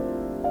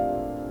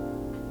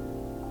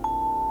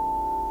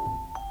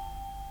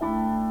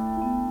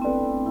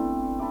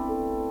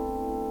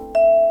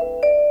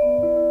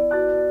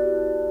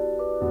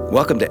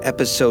Welcome to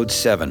episode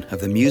 7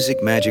 of the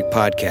Music Magic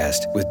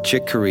Podcast with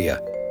Chick Corea.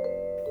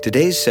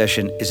 Today's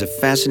session is a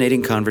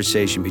fascinating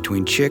conversation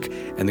between Chick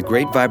and the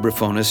great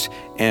vibraphonist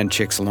and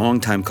Chick's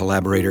longtime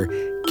collaborator,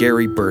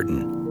 Gary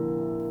Burton.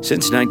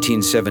 Since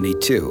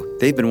 1972,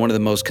 they've been one of the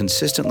most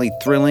consistently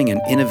thrilling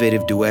and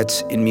innovative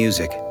duets in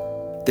music.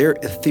 Their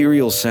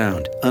ethereal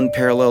sound,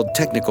 unparalleled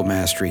technical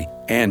mastery,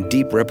 and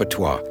deep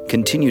repertoire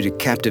continue to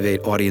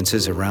captivate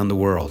audiences around the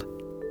world.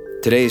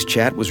 Today's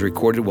chat was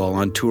recorded while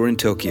on tour in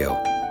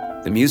Tokyo.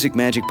 The Music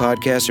Magic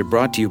Podcasts are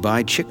brought to you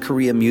by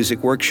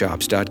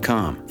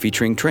ChickKoreaMusicWorkshops.com,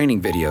 featuring training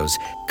videos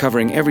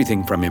covering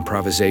everything from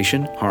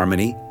improvisation,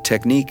 harmony,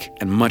 technique,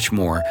 and much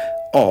more,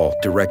 all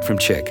direct from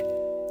Chick.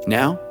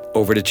 Now,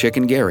 over to Chick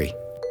and Gary.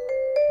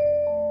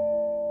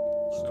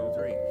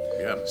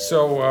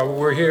 So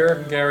we're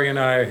here, Gary and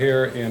I are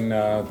here in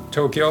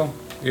Tokyo,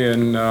 at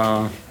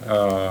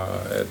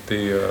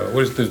the,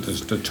 what is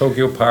this, the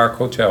Tokyo Park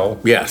Hotel.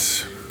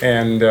 Yes.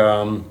 And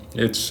I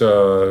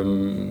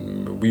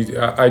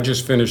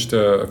just finished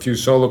a few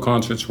solo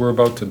concerts. We're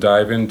about to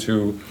dive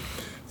into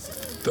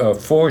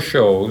 4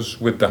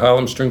 shows with the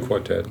Harlem String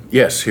Quartet.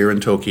 Yes, here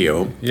in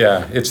Tokyo.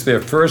 Yeah, it's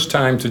their first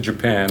time to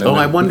Japan.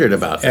 I wondered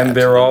about that. And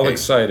they're all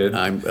excited.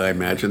 I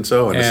imagine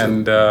so.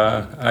 And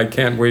I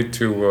can't wait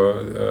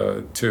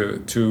to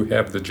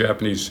have the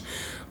Japanese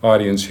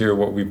audience hear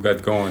what we've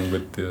got going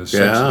with the sex.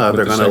 Yeah,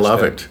 they're going to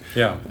love it.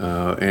 Yeah.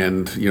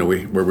 And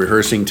we're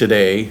rehearsing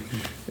today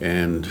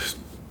and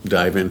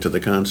dive into the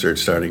concert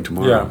starting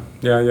tomorrow.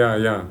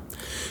 Yeah.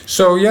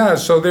 So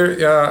there.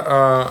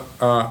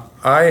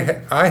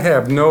 I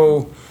have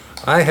no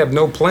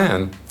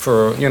plan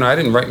for. I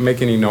didn't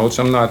make any notes.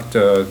 I'm not.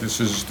 This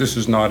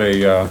is not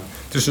a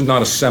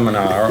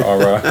seminar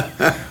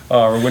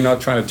or we're not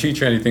trying to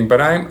teach anything.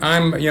 But I'm.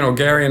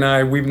 Gary and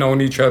I, we've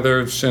known each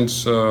other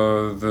since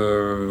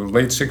the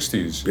late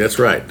 '60s. That's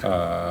right.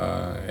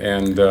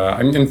 And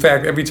in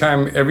fact, every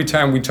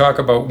time we talk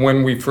about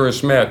when we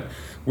first met,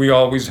 we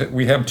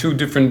have 2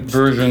 different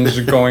versions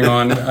going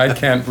on. I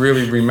can't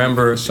really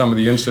remember some of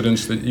the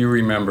incidents that you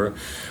remember.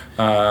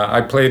 I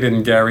played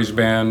in Gary's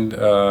band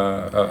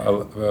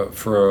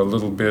for a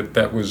little bit.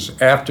 That was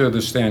after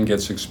the Stan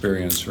Getz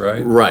Experience,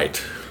 right?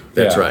 Right.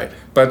 That's right.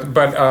 But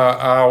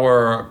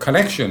our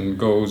connection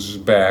goes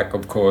back,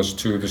 of course,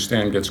 to the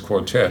Stan Getz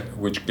Quartet,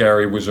 which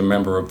Gary was a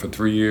member of for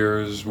 3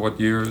 years. What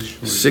years?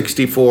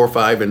 64,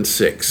 5, and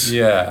 6.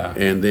 Yeah.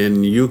 And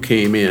then you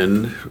came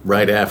in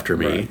right after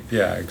me. Right.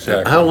 Yeah,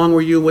 exactly. How long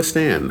were you with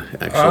Stan,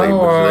 actually?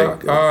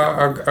 A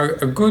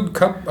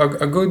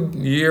good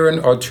year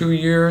or 2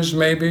 years,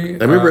 maybe.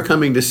 I remember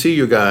coming to see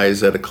you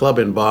guys at a club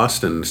in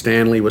Boston.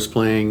 Stanley was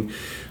playing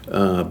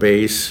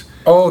bass.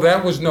 Oh,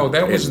 that was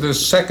the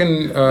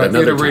second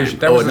iteration.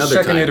 Time. That was the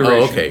second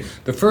iteration. Oh, okay.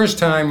 The first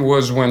time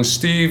was when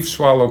Steve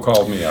Swallow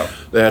called me up.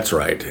 That's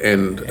right.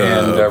 And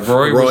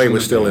Roy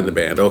was still in the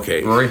band.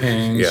 Okay. Roy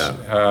Haynes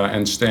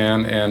and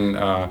Stan. And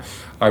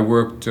I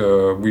worked,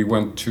 we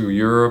went to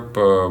Europe.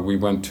 We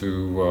went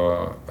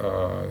to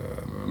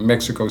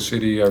Mexico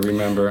City, I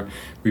remember.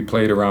 We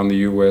played around the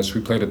U.S. We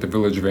played at the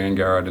Village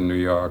Vanguard in New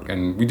York,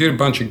 and we did a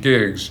bunch of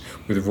gigs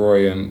with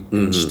Roy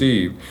and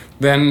Steve.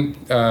 Then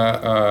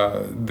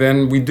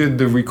we did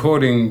the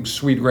recording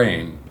Sweet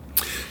Rain.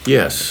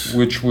 Yes.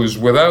 Which was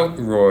without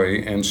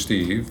Roy and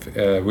Steve,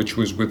 which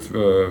was with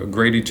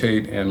Grady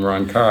Tate and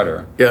Ron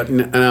Carter. Yeah.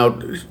 Now,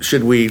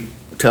 should we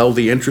tell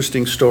the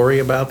interesting story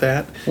about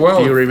that? Well,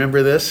 do you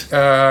remember this?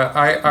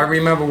 I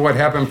remember what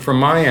happened from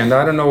my end.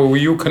 I don't know, were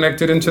you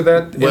connected into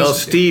that? Well,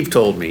 Steve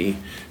told me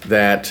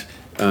that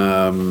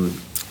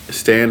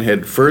Stan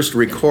had first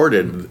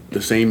recorded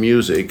the same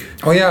music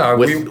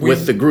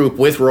with the group,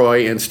 with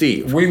Roy and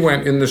Steve. We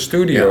went in the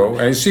studio,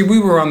 and see, we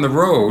were on the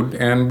road,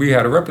 and we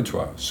had a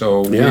repertoire.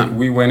 So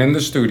we went in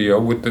the studio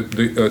with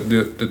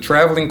the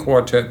traveling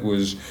quartet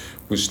was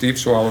Steve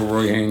Swallow,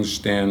 Roy Haynes,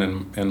 Stan,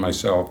 and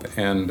myself,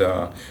 and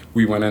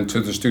we went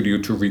into the studio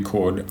to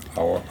record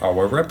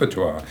our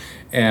repertoire.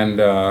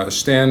 And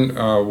Stan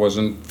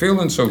wasn't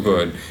feeling so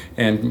good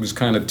and was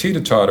kind of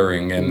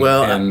teeter-tottering.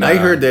 I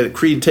heard that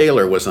Creed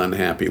Taylor was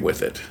unhappy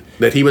with it,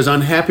 that he was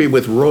unhappy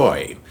with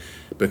Roy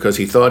because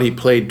he thought he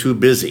played too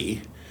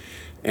busy.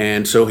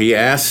 And so he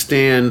asked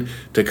Stan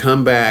to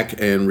come back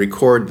and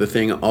record the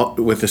thing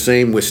with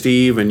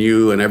Steve and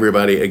you and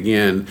everybody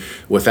again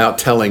without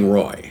telling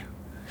Roy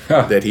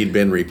that he'd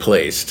been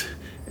replaced.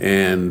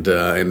 And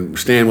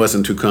Stan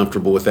wasn't too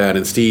comfortable with that,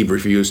 and Steve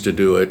refused to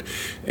do it,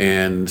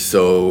 and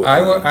so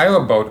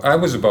I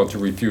was about to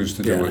refuse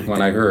to do it when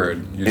I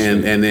heard.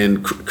 And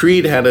then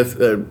Creed had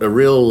a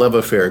real love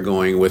affair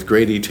going with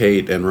Grady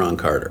Tate and Ron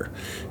Carter.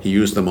 He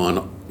used them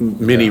on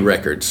many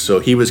records,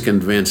 so he was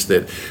convinced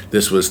that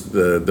this was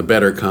the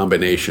better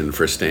combination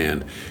for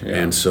Stan,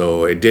 and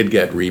so it did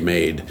get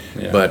remade,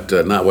 but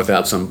not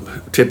without some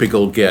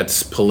typical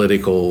Getz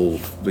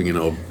political,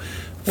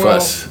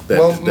 fuss that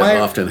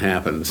often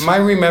happens. My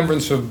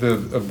remembrance of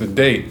the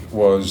date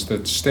was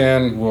that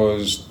Stan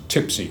was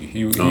tipsy.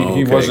 He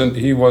wasn't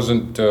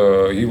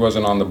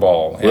on the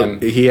ball. Well,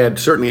 and he had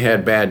certainly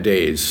had bad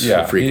days.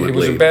 Yeah, frequently. It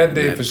was a bad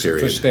day for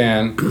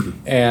Stan,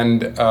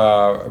 and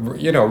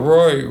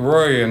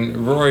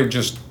Roy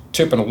just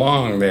tipping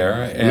along there,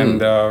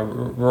 and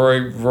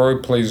Roy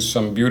plays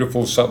some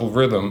beautiful subtle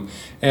rhythm,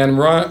 and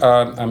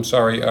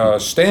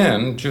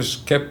Stan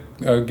just kept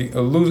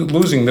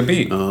losing the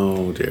beat.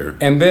 Oh dear!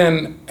 And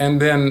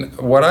then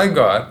what I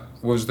got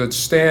was that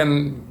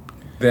Stan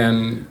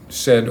then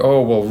said,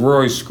 "Oh well,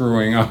 Roy's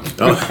screwing up,"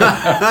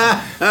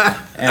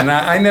 and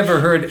I never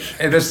heard.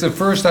 That's the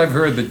first I've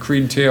heard that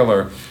Creed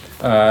Taylor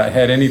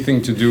had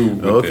anything to do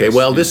with Okay, this.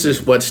 well, this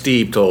is what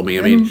Steve told me.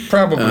 I mean,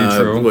 probably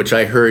true. Which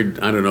I heard,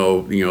 I don't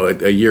know,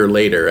 a year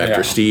later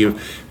after Steve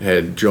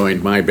had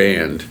joined my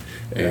band.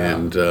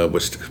 And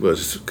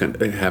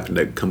happened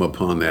to come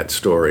upon that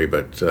story,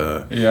 but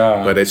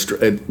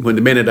when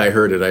the minute I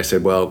heard it, I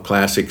said, "Well,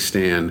 classic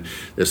Stan.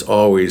 There's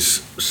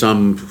always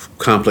some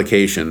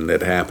complication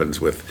that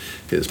happens with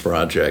his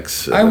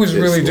projects." I was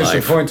really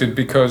disappointed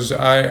because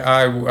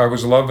I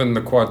was loving the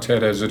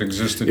quartet as it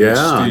existed. Yeah, with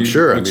Steve, I'm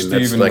sure. With I mean, Steve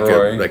that's and like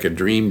Roy. like a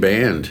dream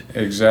band.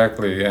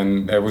 Exactly,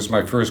 and that was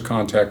my first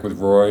contact with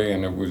Roy,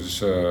 and it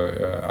was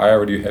I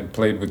already had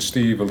played with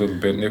Steve a little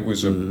bit, and it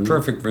was a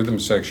perfect rhythm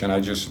section.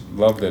 I just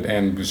loved it,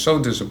 and was so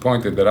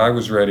disappointed that I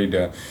was ready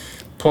to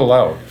pull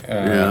out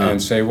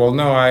and say, well,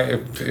 no,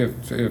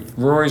 if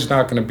Roy's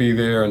not going to be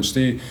there and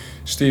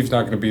Steve's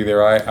not going to be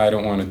there, I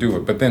don't want to do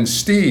it. But then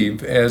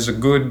Steve, as a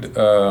good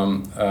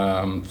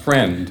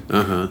friend,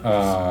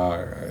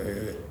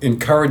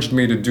 encouraged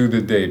me to do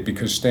the date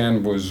because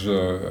Stan was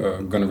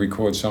going to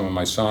record some of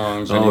my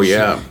songs. And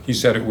he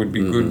said it would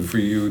be good for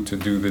you to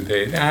do the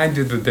date. And I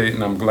did the date,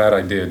 and I'm glad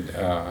I did.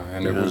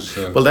 It was.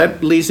 Well,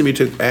 that leads me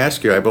to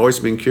ask you. I've always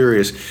been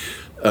curious.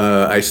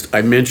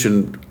 I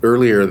mentioned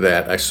earlier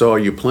that I saw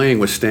you playing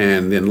with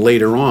Stan, then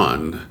later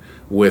on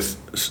with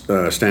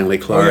Stanley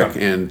Clarke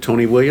and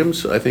Tony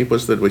Williams. I think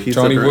was the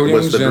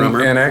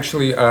drummer, and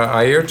actually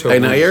Airto.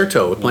 And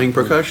Airto playing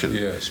percussion.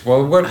 Yes.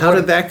 Well, how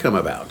did that come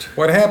about?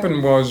 What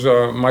happened was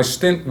my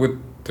stint with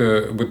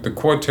the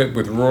quartet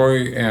with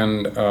Roy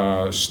and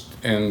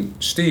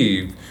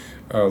Steve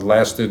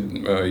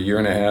lasted a year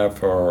and a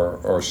half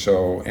or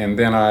so, and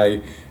then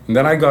I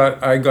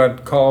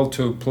got called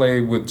to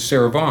play with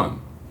Sarah Vaughan.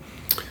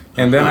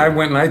 And then I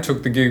went and I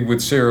took the gig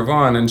with Sarah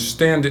Vaughan, and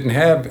Stan didn't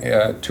have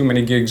too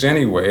many gigs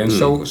anyway, and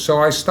so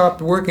I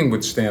stopped working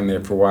with Stan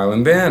there for a while,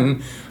 and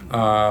then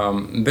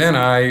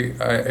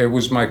it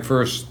was my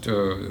first.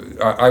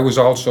 I was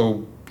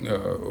also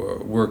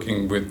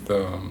working with.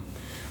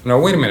 No,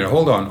 wait a minute,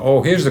 hold on.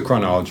 Oh, here's the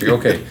chronology.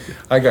 Okay,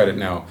 I got it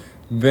now.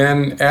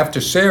 Then after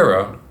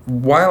Sarah,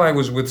 while I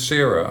was with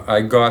Sarah,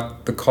 I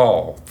got the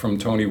call from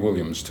Tony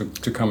Williams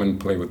to come and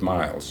play with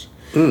Miles.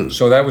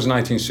 So that was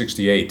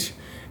 1968.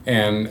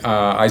 And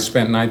I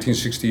spent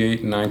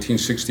 1968 and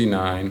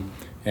 1969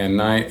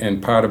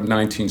 and part of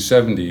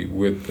 1970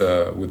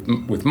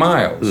 with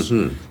Miles.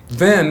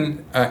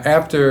 Then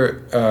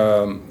after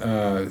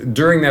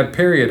during that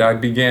period, I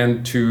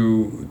began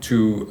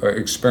to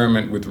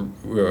experiment with.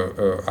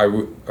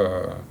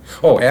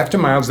 After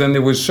Miles, then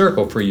there was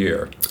Circle for a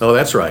year. Oh,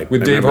 that's right.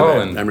 With Dave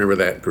Holland. I remember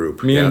that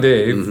group. Me and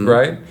Dave,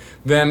 right?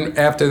 Then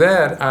after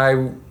that,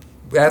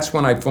 that's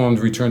when I formed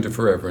Return to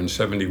Forever in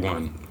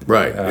 '71.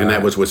 Right, and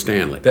that was with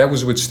Stanley. That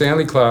was with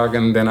Stanley Clarke,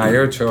 and then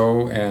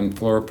Airto and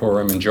Flora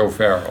Purim and Joe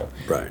Farrell.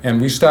 Right. And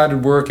we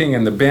started working,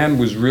 and the band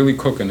was really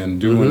cooking and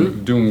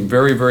doing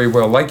very, very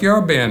well, like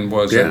your band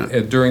was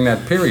during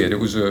that period. It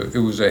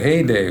was a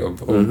heyday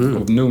of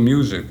new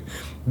music.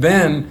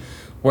 Then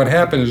what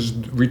happened is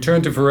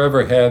Return to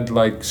Forever had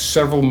like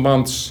several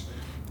months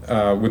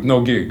with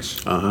no gigs.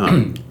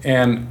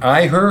 And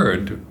I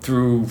heard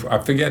I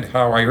forget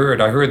how I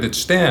heard that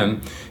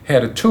Stan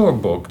had a tour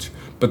booked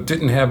but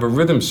didn't have a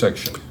rhythm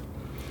section.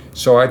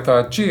 So I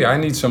thought, gee, I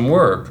need some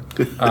work.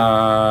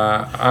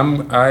 I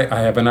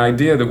have an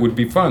idea that would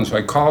be fun. So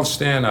I called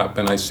Stan up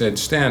and I said,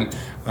 Stan,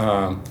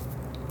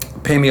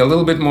 pay me a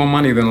little bit more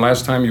money than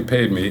last time you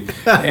paid me,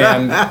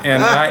 and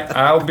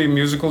I'll be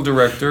musical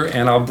director,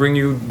 and I'll bring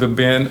you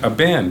a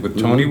band with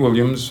Tony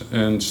Williams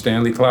and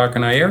Stanley Clarke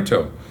and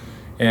Airto.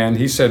 And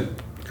he said,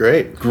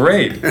 Great.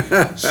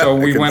 So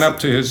we went up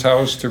to his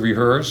house to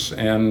rehearse,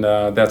 and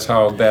that's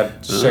how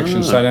that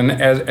section started. And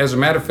as a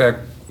matter of fact,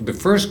 the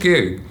first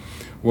gig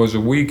was a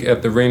week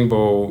at the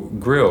Rainbow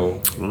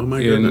Grill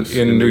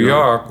in New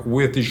York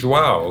with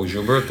João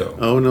Gilberto.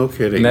 Oh, no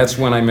kidding. And that's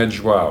when I met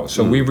João.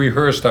 So we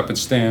rehearsed up at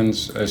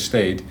Stan's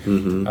estate,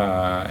 and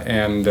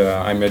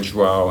I met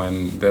João,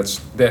 and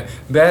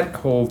that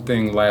whole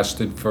thing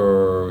lasted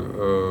for,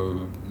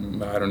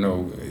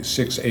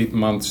 6-8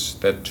 months,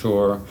 that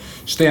tour.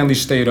 Stanley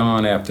stayed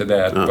on after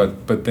that,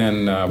 but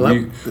then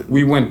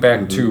we went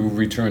back to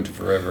Return to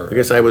Forever. I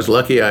guess I was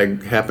lucky I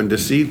happened to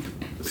see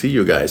see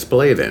you guys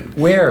play then.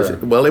 Where?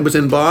 Well, it was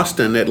in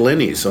Boston at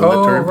Lenny's on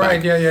the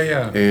Turnpike. Oh, right,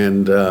 yeah.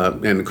 And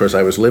of course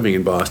I was living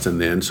in Boston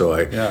then, so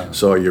I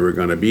saw you were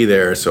going to be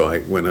there, so I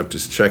went up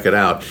to check it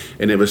out.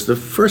 And it was the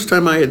first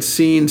time I had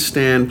seen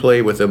Stan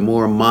play with a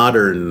more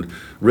modern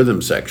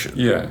rhythm section.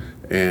 Yeah.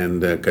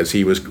 And because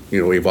he was,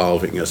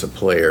 evolving as a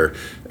player,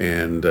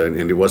 and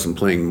he wasn't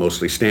playing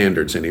mostly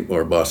standards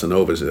anymore, bossa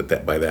novas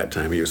by that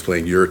time. He was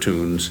playing your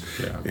tunes.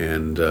 Yeah.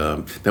 And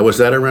now, was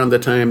that around the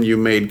time you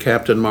made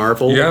Captain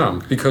Marvel? Yeah,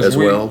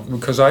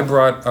 because I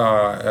brought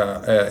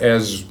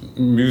as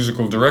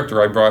musical director,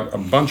 I brought a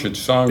bunch of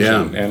songs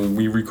in, and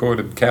we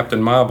recorded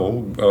Captain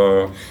Marvel,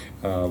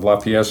 La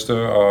Fiesta,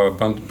 a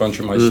bunch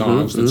of my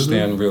songs that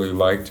Stan really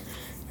liked.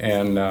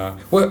 And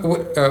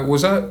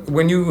was I,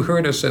 when you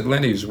heard us at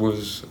Lenny's,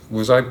 was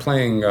I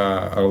playing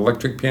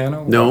electric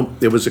piano? No,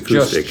 it was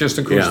acoustic. Just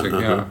acoustic.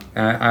 Yeah.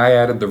 I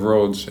added the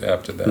Rhodes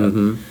after that.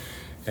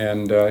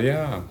 And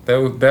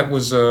that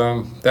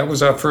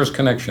was our first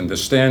connection. The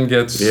Stan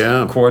Getz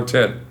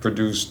Quartet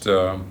produced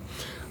all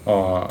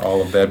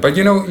of that. But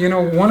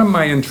one of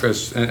my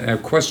interests, a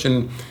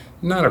question.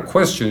 Not a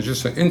question,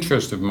 just an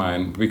interest of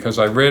mine, because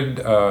I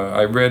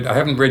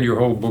haven't read your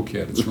whole book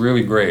yet. It's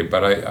really great,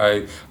 but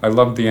I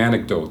love the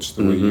anecdotes,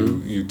 the way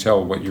you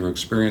tell what your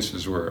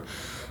experiences were.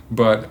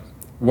 But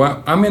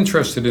I'm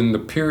interested in the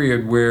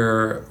period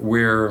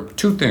where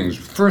two things.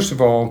 First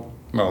of all,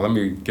 let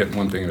me get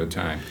one thing at a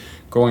time.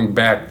 Going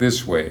back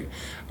this way,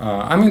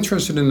 I'm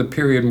interested in the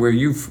period where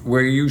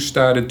you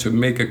started to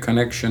make a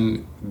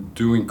connection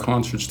doing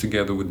concerts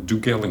together with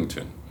Duke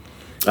Ellington.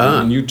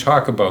 And you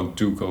talk about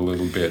Duke a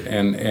little bit,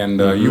 and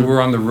you were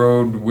on the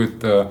road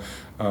with the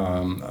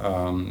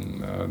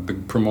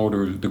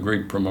promoter, the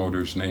great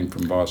promoter's name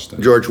from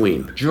Boston, George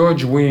Wein.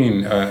 George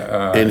Wein,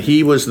 and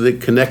he was the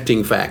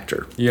connecting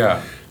factor.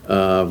 Yeah.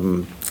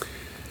 Now,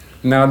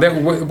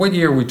 what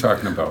year are we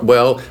talking about?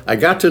 Well, I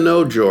got to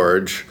know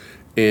George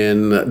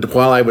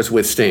while I was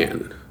with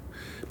Stan.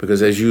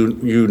 Because as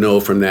you know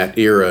from that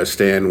era,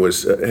 Stan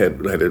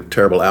had a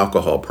terrible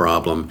alcohol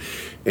problem,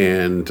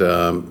 and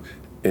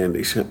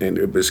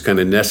it was kind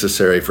of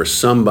necessary for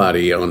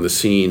somebody on the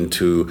scene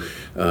to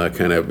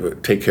kind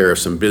of take care of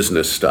some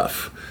business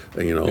stuff,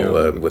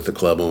 with the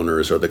club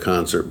owners or the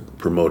concert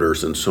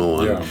promoters and so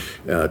on.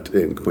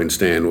 When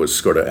Stan was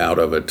sort of out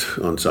of it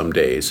on some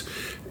days.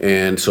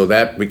 And so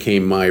that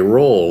became my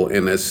role.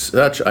 And as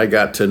such, I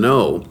got to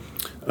know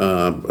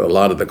a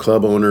lot of the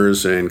club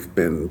owners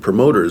and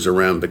promoters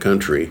around the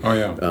country.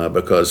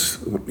 Because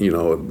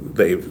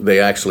they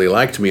actually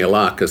liked me a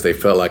lot because they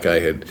felt like I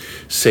had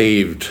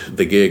saved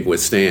the gig with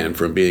Stan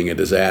from being a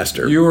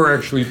disaster. You were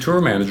actually tour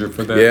manager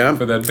for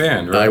that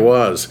band, right? I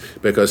was,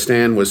 because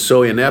Stan was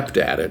so inept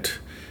at it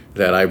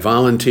that I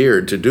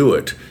volunteered to do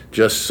it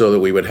just so that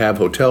we would have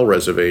hotel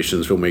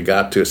reservations when we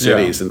got to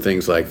cities and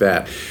things like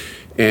that.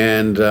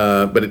 And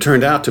but it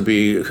turned out to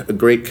be a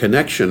great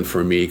connection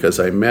for me because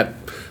I met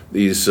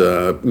these,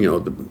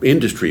 the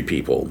industry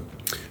people,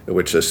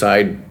 which a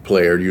side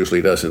player usually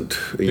doesn't,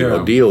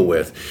 deal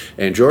with.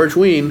 And George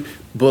Wein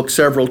booked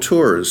several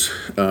tours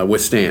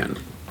with Stan.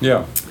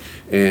 Yeah.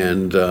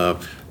 And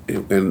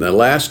the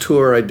last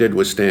tour I did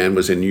with Stan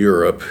was in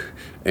Europe.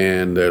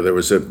 And there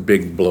was a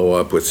big blow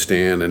up with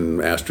Stan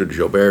and Astrid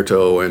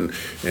Gilberto,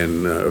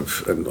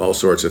 and all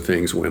sorts of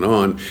things went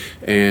on.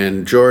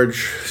 And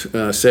George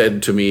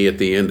said to me at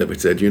the end of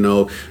it, said, you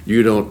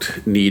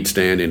don't need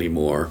Stan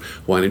anymore.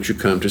 Why don't you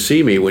come to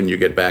see me when you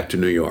get back to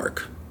New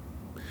York?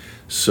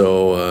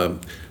 So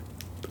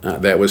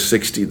that was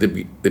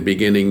the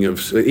beginning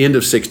of end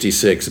of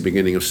 '66, the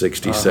beginning of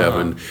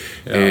 '67,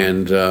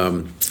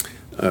 and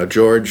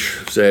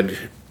George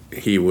said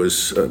he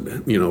was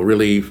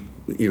really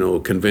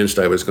convinced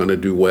I was going to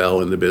do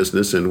well in the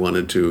business and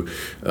wanted to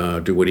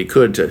do what he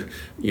could to,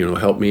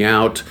 help me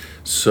out.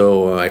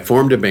 So I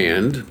formed a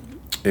band,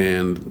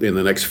 and in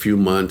the next few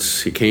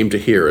months, he came to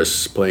hear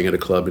us playing at a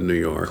club in New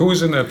York. Who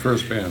was in that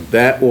first band?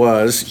 That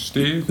was...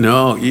 Steve?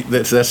 No,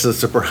 that's the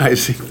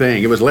surprising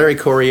thing. It was Larry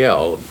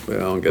Coryell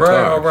on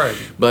guitar. Right.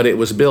 But it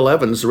was Bill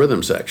Evans'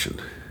 rhythm section.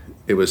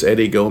 It was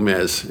Eddie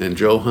Gomez and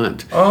Joe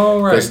Hunt.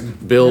 Oh, right. Because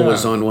Bill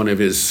was on one of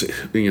his,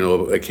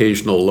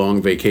 occasional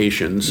long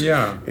vacations.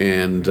 Yeah.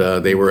 And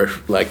they were,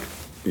 like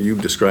you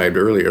described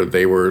earlier,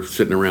 they were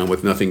sitting around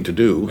with nothing to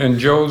do. And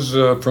Joe's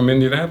from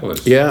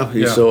Indianapolis. Yeah.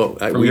 So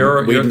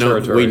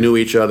we knew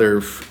each other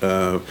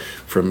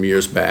from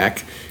years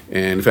back.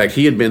 And in fact,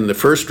 he had been the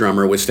first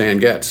drummer with Stan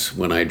Getz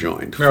when I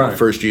joined. Right. For the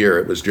first year,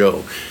 it was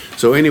Joe.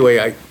 So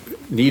anyway,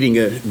 needing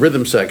a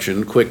rhythm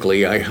section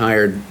quickly, I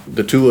hired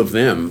the two of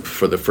them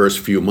for the first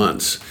few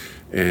months,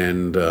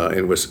 and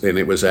it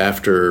was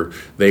after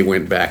they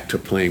went back to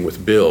playing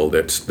with Bill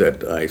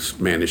that I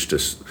managed to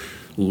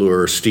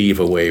lure Steve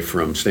away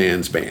from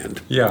Stan's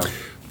band. Yeah.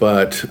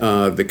 But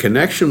the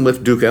connection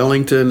with Duke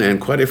Ellington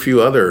and quite a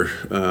few other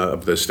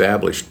of the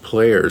established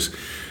players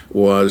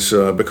was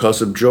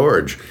because of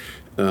George.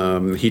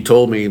 He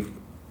told me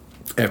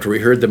after we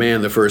heard the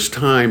band the first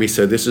time, he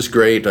said, "This is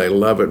great. I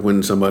love it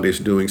when somebody's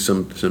doing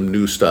some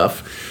new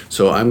stuff.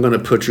 So I'm going to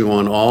put you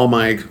on all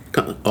my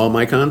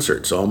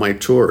concerts, all my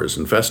tours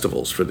and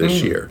festivals for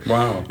this year."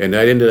 Wow. And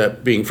that ended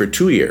up being for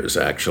 2 years,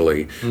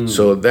 actually.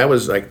 So that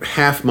was like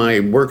half my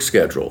work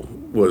schedule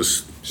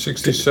was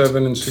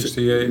 67 and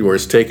 68.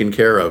 was taken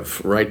care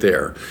of right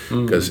there,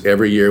 because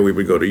every year we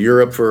would go to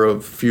Europe for a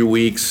few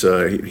weeks.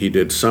 He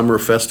did summer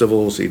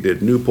festivals. He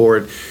did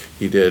Newport.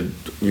 He did,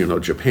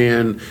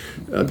 Japan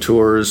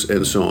tours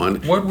and so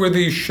on. What were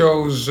these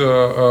shows?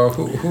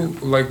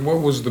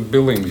 What was the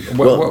billing?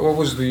 What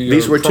was the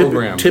these were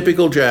program?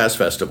 Typical jazz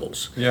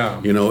festivals.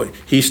 Yeah.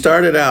 He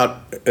started out,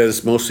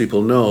 as most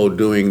people know,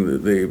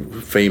 doing the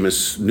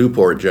famous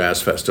Newport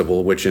Jazz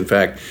Festival, which in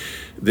fact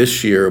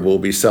this year will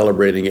be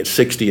celebrating its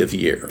 60th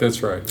year.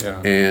 That's right.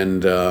 Yeah.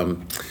 And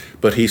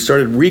but he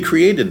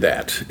recreated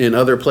that in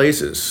other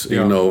places.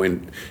 Yeah.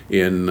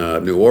 In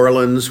New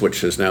Orleans,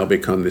 which has now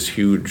become this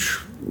huge,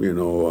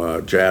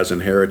 jazz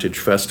and heritage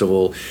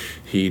festival.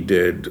 He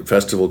did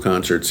festival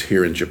concerts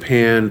here in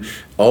Japan,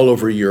 all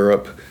over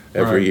Europe.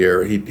 Every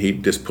year, he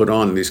just put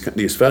on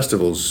these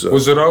festivals.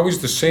 Was it always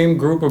the same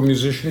group of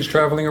musicians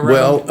traveling around?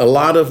 Well, a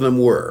lot of them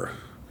were.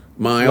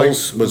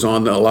 Miles was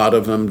on a lot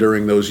of them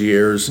during those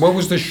years. What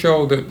was the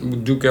show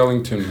that Duke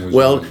Ellington was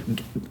on?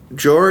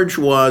 George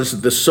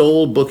was the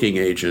sole booking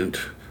agent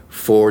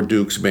for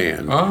Duke's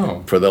band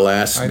for the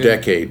last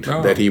decade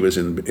that he was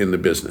in the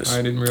business.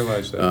 I didn't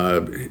realize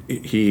that.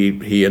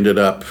 He ended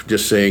up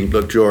just saying,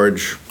 "Look,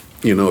 George,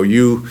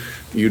 you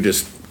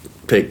just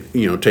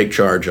take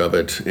charge of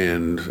it,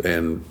 and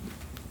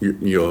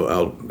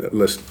I'll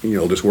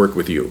just work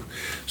with you."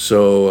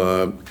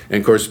 So, and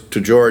of course, to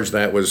George,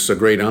 that was a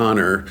great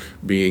honor,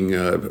 being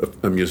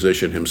a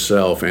musician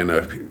himself and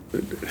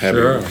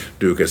having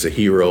Duke as a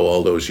hero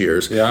all those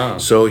years. Yeah.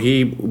 So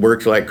he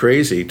worked like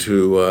crazy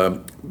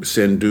to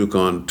send Duke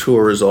on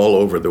tours all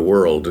over the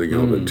world,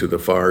 to the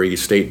Far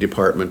East, State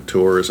Department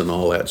tours and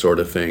all that sort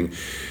of thing.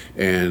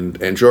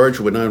 And George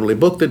would not only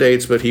book the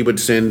dates, but he would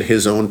send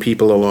his own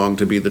people along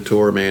to be the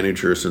tour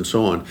managers and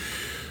so on.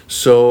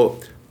 So,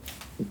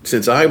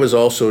 since I was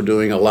also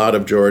doing a lot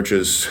of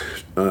George's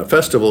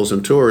festivals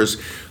and tours,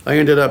 I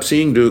ended up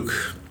seeing Duke,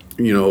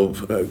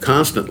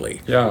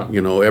 constantly. Yeah.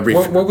 Every.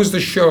 What was the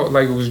show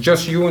like? It was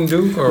just you and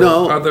Duke, or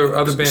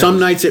other bands? Some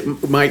nights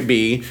it might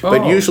be,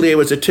 but usually it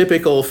was a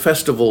typical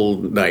festival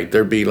night.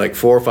 There'd be like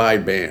 4 or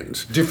 5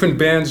 bands. Different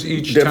bands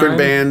each Different time?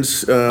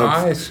 bands.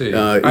 I see.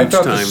 I each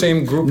thought time. the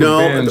same group no,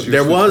 of bands.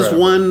 there was travel.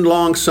 one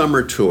long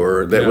summer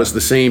tour that was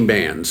the same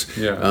bands.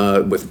 Yeah.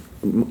 With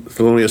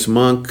Thelonious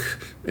Monk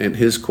and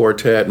his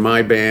quartet,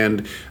 my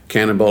band,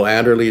 Cannonball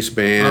Adderley's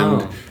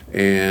band,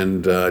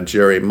 and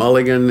Jerry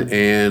Mulligan,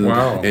 and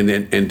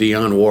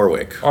Dionne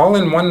Warwick. All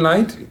in one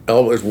night?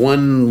 Oh, it was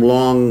one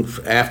long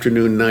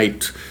afternoon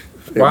night.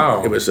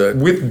 Wow. It was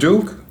with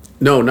Duke?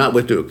 No, not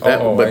with Duke.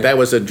 That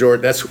was a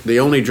George. That's the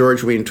only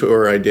George Wein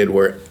tour I did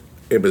where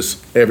it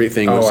was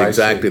everything was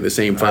exactly the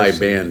same 5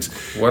 bands.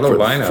 What a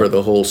lineup for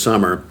the whole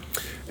summer.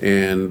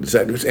 And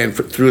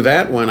through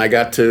that one, I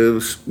got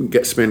to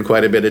spend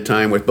quite a bit of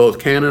time with both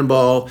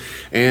Cannonball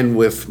and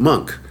with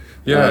Monk.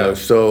 Yeah.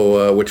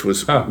 Which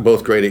was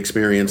both great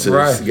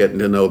experiences, getting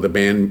to know the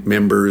band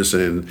members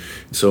and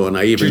so on.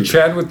 Did you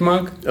chat with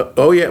Monk?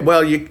 Oh yeah.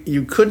 Well,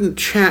 you couldn't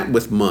chat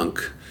with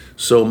Monk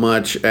so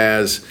much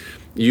as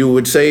you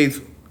would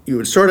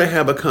sort of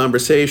have a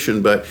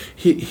conversation, but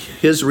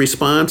his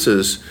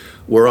responses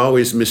were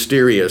always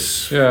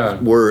mysterious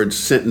words,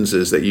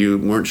 sentences that you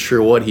weren't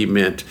sure what he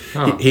meant.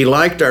 He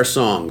liked our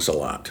songs a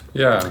lot.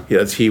 Yeah.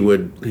 Yes, he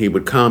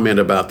would comment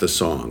about the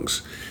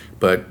songs.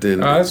 But then,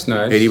 that's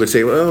nice. And he would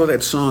say, "Oh,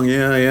 that song,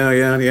 yeah."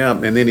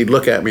 And then he'd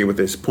look at me with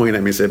this point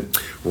at me and said,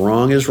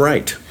 "Wrong is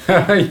right."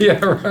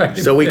 Yeah, right.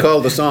 So we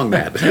called the song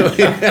that.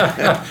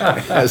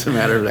 As a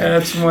matter of fact.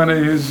 That's one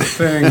of his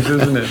things,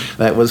 isn't it?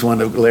 That was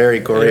one of Larry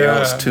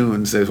Coryell's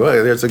tunes.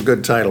 Well, there's a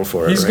good title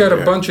for it. He's got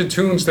a bunch of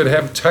tunes that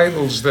have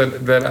titles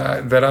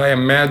that I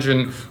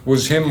imagine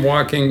was him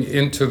walking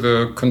into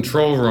the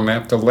control room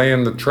after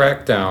laying the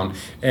track down,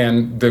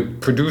 and the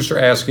producer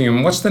asking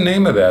him, "What's the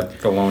name of that,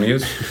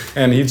 Thelonious?"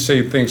 And he'd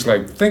say things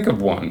like, "Think of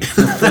one."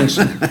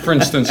 For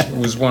instance,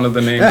 was one of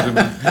the names of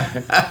it.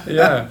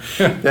 Yeah.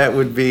 That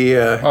would be.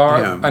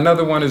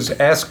 Another one is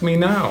 "Ask Me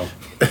Now."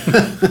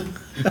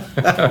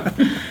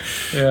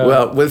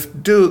 Well,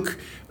 with Duke,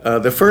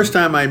 the first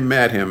time I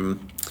met him,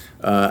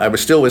 I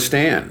was still with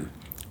Stan.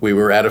 We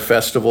were at a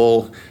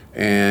festival,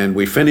 and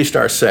we finished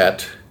our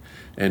set,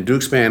 and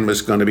Duke's band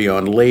was going to be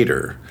on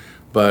later.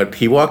 But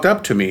he walked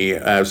up to me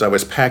as I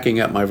was packing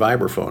up my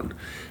vibraphone,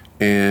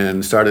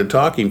 and started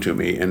talking to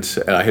me. And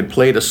I had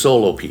played a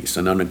solo piece,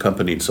 an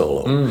unaccompanied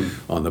solo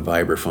on the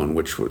vibraphone,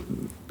 which would,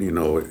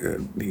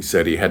 he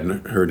said he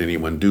hadn't heard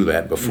anyone do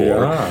that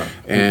before. Yeah.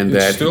 And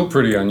it's still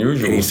pretty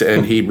unusual. He said,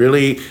 and he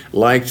really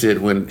liked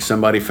it when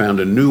somebody found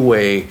a new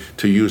way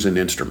to use an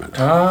instrument.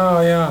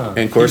 Oh, yeah. And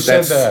of course, he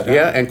said that. Huh?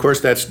 Yeah, and of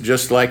course that's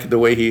just like the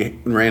way he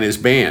ran his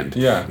band.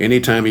 Yeah.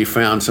 Anytime he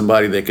found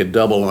somebody that could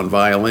double on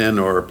violin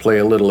or play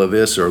a little of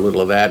this or a little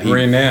of that, he'd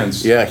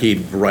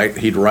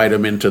write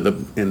them into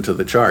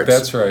the charts.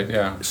 That's right.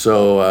 Yeah.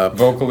 So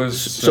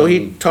vocalists. So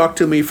he talked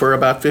to me for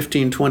about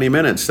 15, 20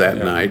 minutes that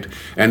night,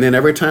 and then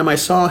every time I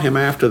saw him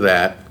after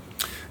that,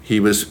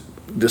 he was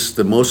just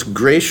the most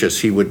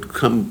gracious. He would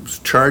come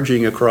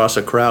charging across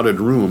a crowded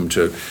room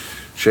to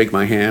shake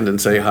my hand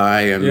and say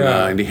hi,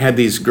 and he had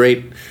these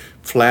great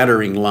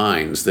flattering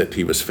lines that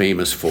he was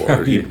famous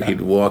for.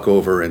 He'd walk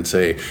over and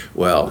say,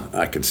 "Well,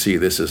 I can see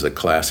this is a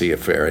classy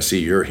affair. I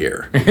see you're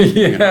here." That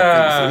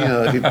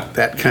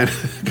kind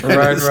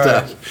of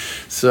stuff.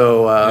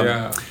 So,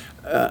 I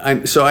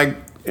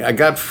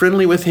got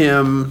friendly with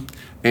him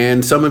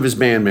and some of his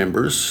band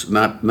members,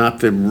 not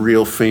the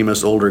real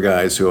famous older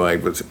guys who I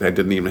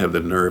didn't even have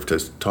the nerve to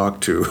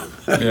talk to.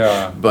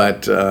 Yeah.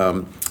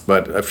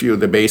 But a few,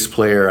 the bass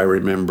player I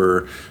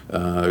remember,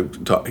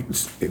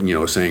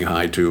 saying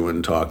hi to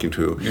and talking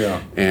to.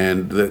 Yeah.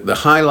 And the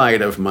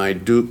highlight of my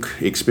Duke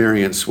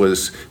experience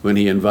was when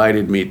he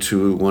invited me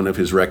to one of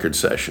his record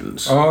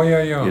sessions. Oh,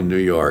 yeah. In New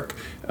York.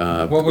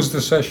 What was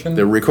the session?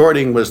 The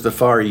recording was the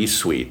Far East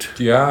Suite.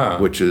 Yeah.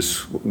 Which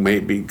is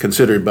maybe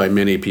considered by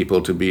many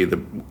people to be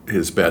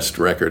his best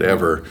record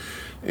ever.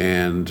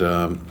 And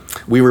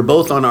we were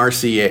both on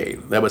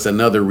RCA. That was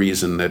another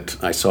reason that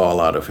I saw a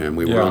lot of him.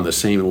 We were on the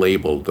same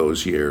label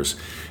those years.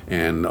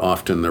 And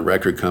often the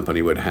record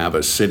company would have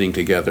us sitting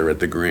together at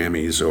the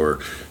Grammys or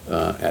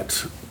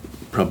at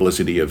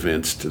publicity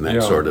events and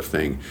that sort of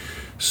thing.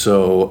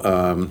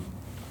 So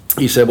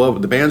he said, "Well,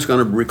 the band's going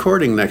to be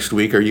recording next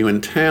week. Are you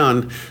in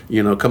town?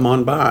 Come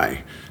on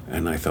by."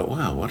 And I thought,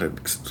 wow, what a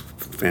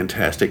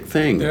fantastic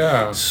thing.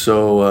 Yeah.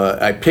 So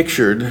I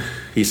pictured,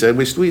 he said,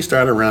 we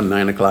start around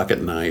 9 o'clock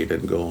at night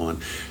and go on.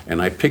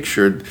 And I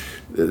pictured,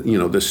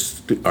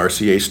 this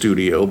RCA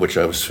studio, which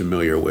I was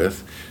familiar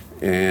with,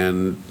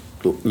 and,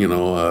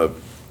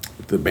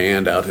 the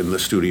band out in the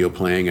studio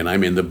playing, and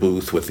I'm in the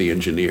booth with the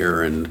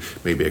engineer and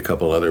maybe a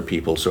couple other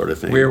people, sort of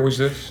thing. Where was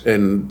this?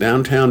 In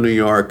downtown New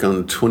York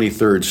on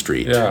 23rd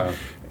Street. Yeah.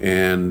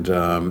 And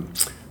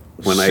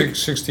when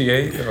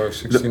 68 or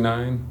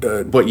 69?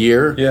 What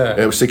year? Yeah.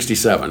 It was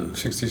 67.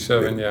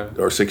 67, yeah.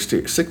 Or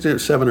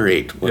 67 or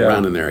 8,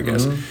 around in there, I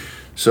guess. Mm-hmm.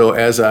 So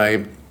as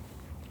I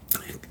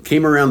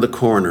came around the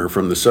corner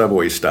from the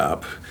subway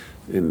stop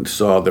and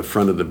saw the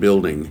front of the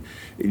building,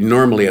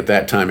 normally at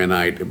that time of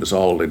night, it was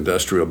all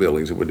industrial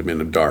buildings. It would have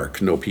been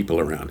dark, no people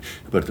around.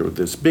 But there was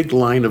this big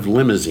line of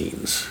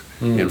limousines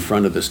in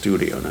front of the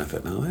studio. And I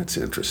thought, oh, that's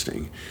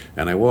interesting.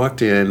 And I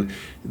walked in.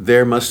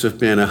 There must have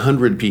been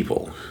 100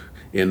 people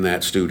in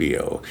that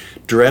studio,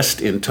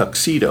 dressed in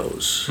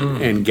tuxedos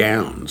and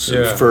gowns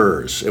and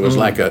furs. It was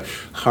like a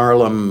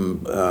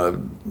Harlem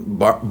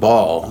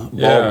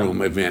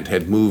ballroom event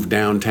had moved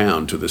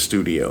downtown to the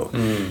studio.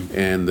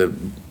 And the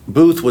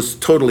booth was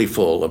totally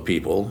full of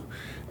people.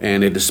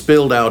 And it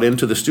spilled out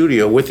into the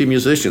studio with the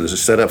musicians,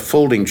 set up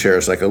folding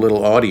chairs like a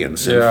little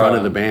audience in front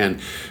of the band,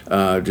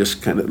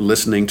 just kind of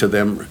listening to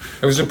them.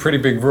 It was a pretty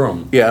big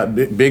room. Yeah,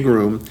 big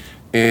room.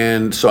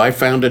 And so I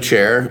found a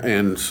chair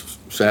and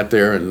sat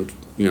there and,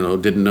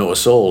 didn't know a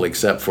soul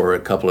except for a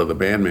couple of the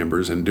band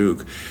members and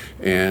Duke,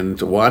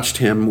 and watched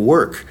him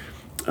work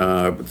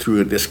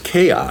through this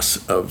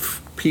chaos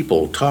of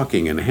people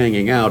talking and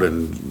hanging out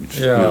and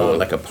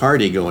like a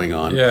party going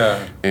on.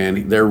 Yeah.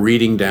 And they're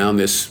reading down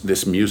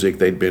this music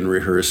they'd been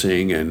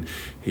rehearsing, and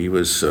he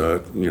was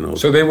So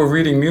they were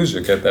reading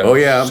music at that. Oh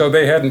yeah. So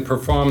they hadn't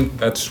performed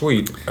that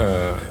suite.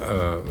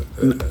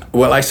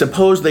 Well, I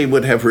suppose they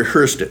would have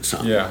rehearsed it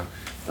some. Yeah.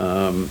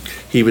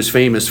 He was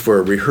famous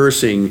for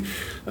rehearsing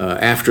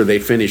after they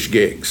finished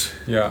gigs.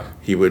 Yeah.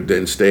 He would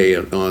then stay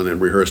on and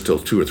rehearse till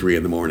 2 or 3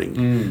 in the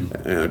morning,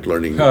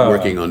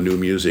 working on new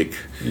music,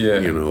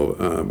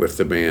 with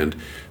the band.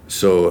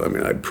 So, I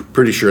mean, I'm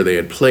pretty sure they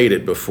had played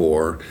it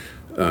before.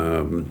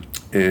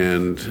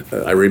 And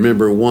I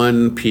remember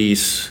one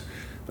piece,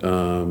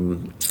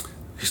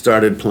 he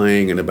started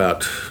playing, and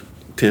about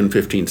 10,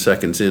 15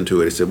 seconds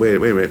into it, he said,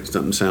 wait,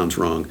 something sounds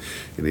wrong.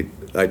 And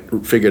I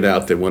figured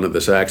out that one of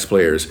the sax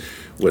players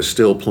was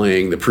still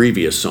playing the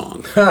previous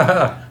song.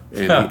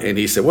 And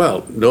he said,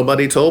 well,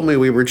 nobody told me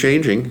we were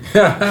changing.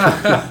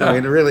 I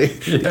mean, really,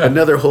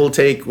 another whole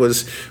take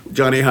was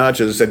Johnny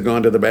Hodges had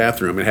gone to the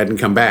bathroom and hadn't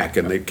come back,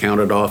 and they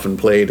counted off and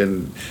played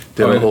and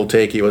did a whole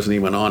take. He wasn't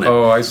even on it.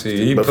 Oh, I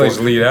see. He plays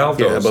lead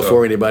alto. Yeah,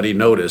 before anybody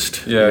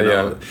noticed.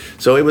 Yeah.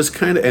 So it was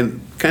kind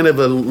of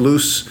a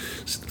loose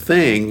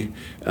thing,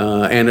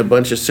 and a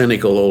bunch of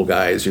cynical old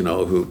guys, to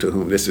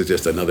whom this is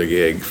just another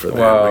gig for them.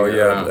 Wow,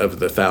 yeah. Of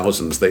the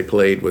thousands they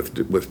played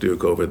with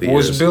Duke over the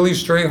years. Was Billy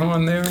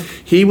Strayhorn there?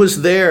 He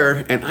was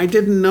there, and I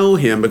didn't know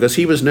him because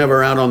he was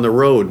never out on the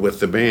road with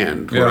the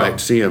band where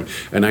I'd see him,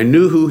 and I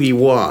knew who he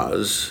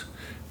was,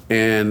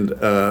 and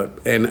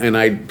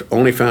I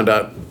only found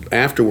out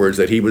afterwards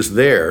that he was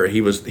there.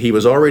 He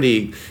was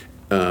already.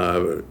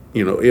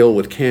 Ill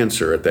with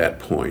cancer at that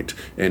point,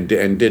 and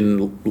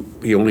didn't.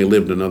 He only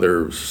lived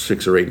another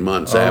 6 or 8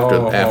 months after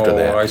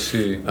that. Oh, I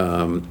see.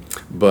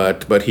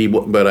 But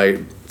I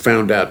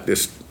found out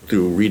this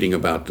through reading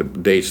about the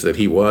dates that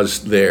he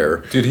was there.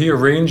 Did he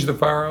arrange the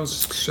Far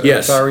East?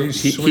 Yes, Far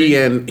East he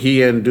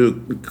and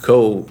Duke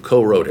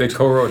co-wrote it. They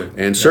co-wrote it,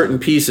 and certain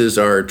pieces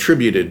are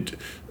attributed.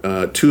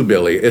 To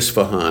Billy,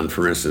 Isfahan,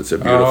 for instance, a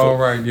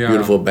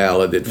beautiful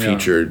ballad that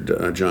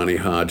featured Johnny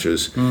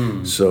Hodges.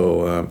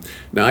 So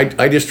now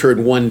I just heard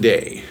one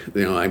day.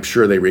 I'm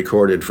sure they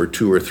recorded for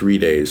 2 or 3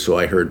 days, so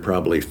I heard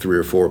probably 3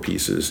 or 4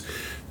 pieces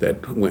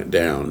that went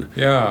down.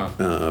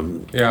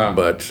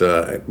 But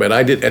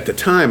I did at the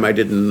time. I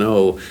didn't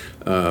know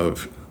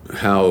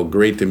how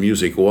great the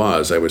music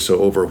was. I was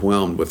so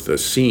overwhelmed with the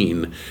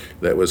scene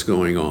that was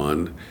going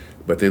on.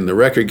 But then the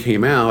record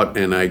came out,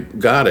 and I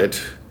got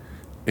it.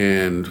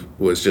 And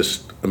was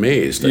just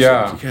amazed.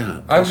 I've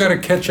got to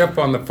catch up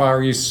on the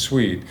Far East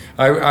Suite.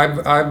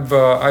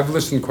 I've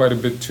listened quite a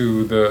bit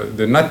to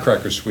the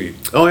Nutcracker Suite.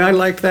 Oh, I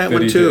like that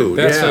one too.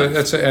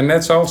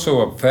 That's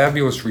also a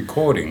fabulous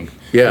recording.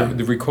 Yeah,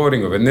 the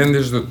recording of it. And then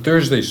there's the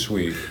Thursday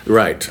Suite.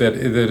 Right. That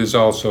is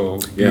also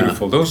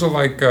beautiful. Those are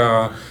like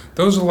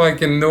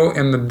in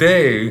the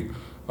day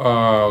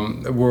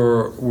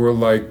were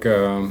like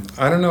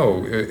I don't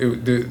know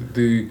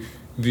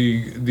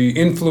the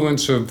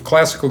influence of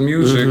classical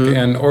music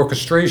and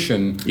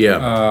orchestration,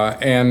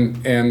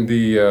 and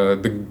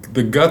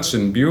the guts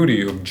and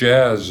beauty of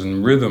jazz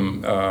and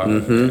rhythm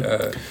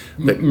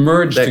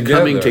merged together.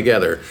 Coming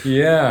together.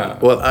 Yeah.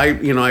 Well,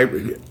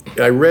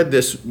 I read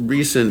this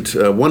recent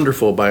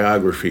wonderful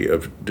biography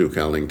of Duke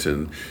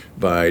Ellington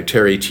by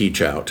Terry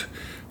Teachout,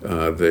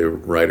 the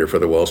writer for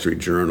the Wall Street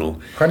Journal.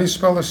 How do you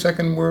spell the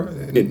second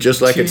word?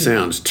 Just like it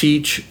sounds.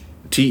 Teach.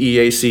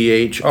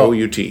 Teachout.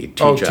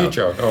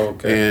 Teachout. Oh,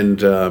 okay. And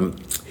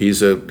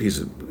he's a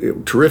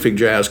terrific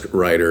jazz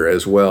writer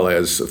as well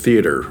as a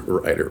theater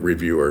writer,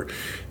 reviewer.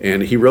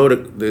 And he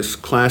wrote this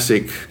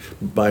classic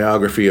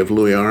biography of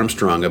Louis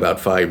Armstrong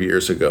about 5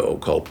 years ago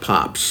called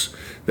Pops.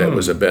 That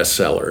was a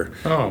bestseller.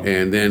 Oh.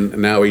 And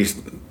then now he's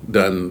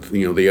done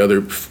the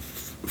other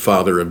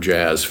father of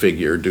jazz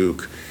figure,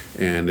 Duke.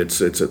 And it's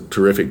a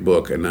terrific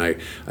book, and I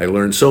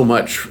learned so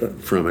much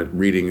from it,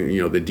 reading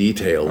the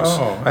details of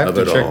it all. I have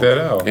to check that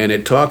out. And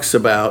it talks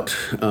about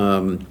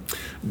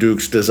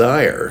Duke's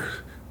desire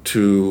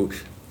to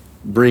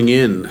bring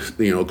in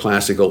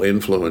classical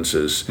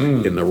influences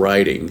in the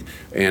writing,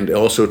 and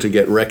also to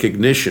get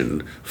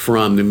recognition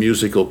from the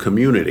musical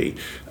community.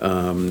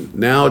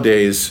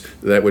 Nowadays,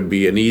 that would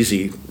be an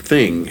easy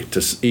thing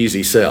to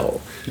easy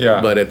sell.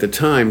 Yeah. But at the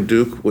time,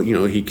 Duke,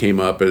 he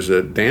came up as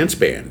a dance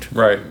band.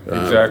 Right.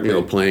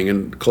 Exactly. Playing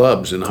in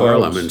clubs in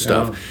Harlem and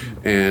stuff,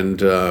 and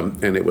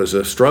it was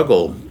a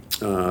struggle.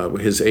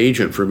 His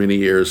agent for many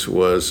years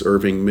was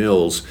Irving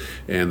Mills,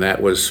 and that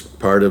was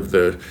part of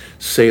the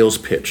sales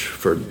pitch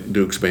for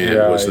Duke's band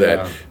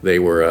that they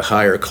were a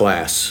higher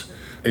class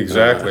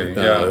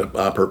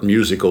opera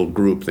musical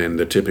group than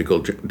the typical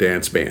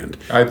dance band.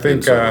 I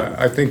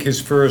think his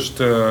first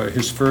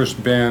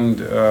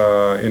band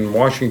in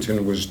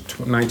Washington was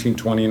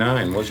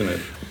 1929, wasn't it?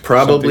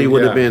 Probably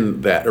would have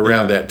been that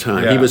around that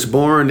time. Yeah. He was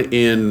born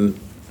in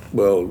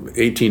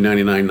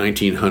 1899,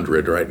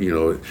 1900, right?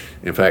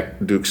 In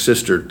fact, Duke's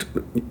sister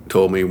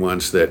told me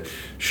once that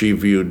she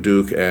viewed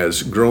Duke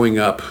as growing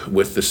up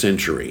with the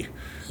century.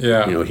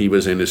 Yeah. He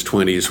was in his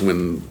 20s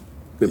when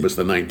it was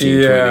the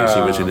 1920s.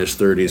 Yeah. He was in his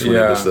 30s when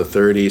it was the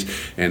 30s.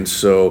 And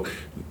so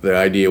the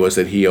idea was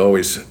that he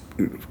always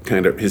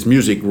his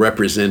music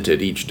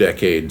represented each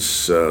decade's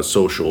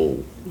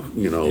social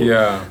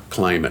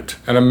climate.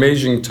 An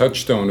amazing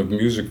touchstone of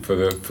music for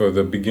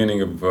the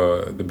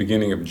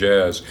beginning of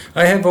jazz.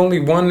 I have only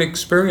one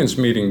experience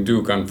meeting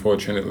Duke,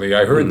 unfortunately.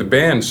 I heard the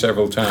band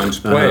several times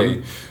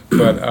play,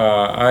 but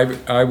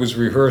I was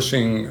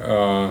rehearsing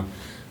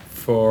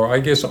for, I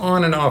guess,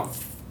 on and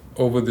off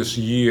over this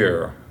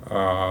year.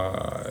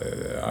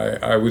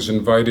 I was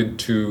invited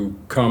to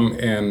come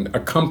and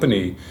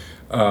accompany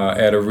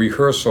at a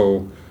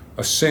rehearsal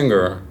a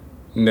singer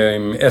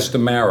named Esther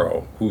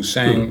Marrow, who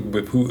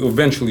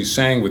eventually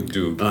sang with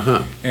Duke,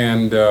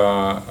 and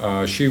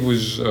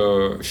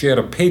she had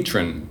a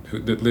patron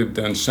that lived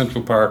on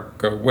Central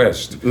Park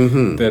West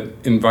that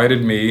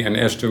invited me and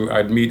Esther.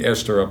 I'd meet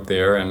Esther up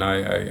there, and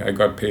I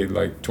got paid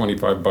like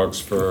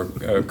 $25 for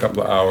a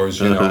couple of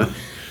hours,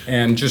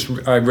 And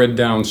I read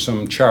down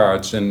some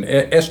charts, and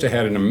Esther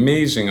had an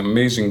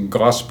amazing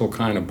gospel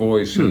kind of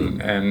voice,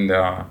 and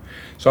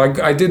so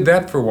I did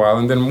that for a while,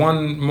 and then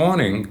one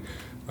morning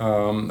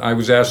I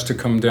was asked to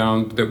come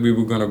down, that we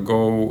were going to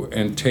go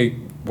and take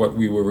what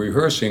we were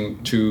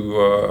rehearsing to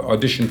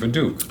audition for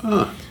Duke.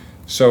 Ah.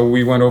 So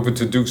we went over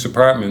to Duke's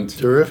apartment.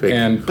 Terrific.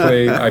 And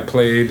played. I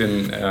played,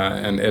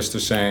 and Esther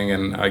sang,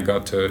 and I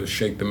got to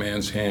shake the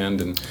man's hand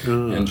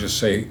and just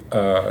say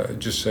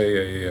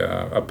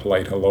a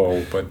polite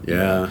hello, but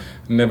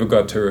never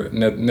got to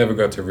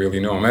really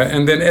know him.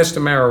 And then Esther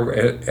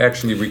Marrow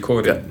actually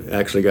recorded.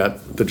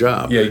 Got the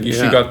job. Yeah,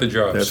 she got the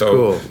job. That's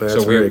cool.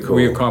 That's very cool.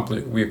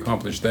 We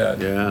accomplished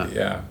that.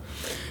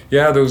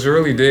 Yeah. Those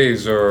early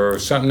days are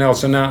something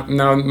else. And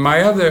now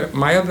my other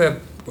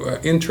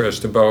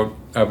interest about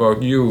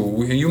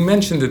you. You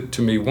mentioned it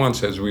to me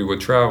once as we were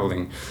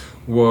traveling.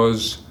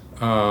 Was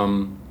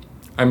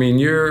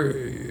you're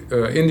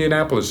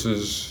Indianapolis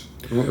is.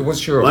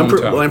 What's your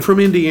hometown? I'm from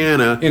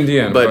Indiana,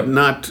 but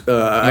not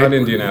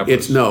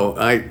Indianapolis.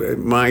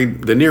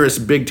 The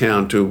nearest big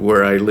town to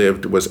where I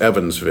lived was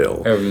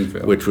Evansville,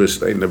 which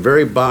was in the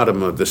very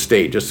bottom of the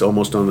state, just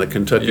almost on the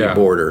Kentucky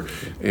border,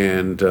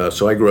 and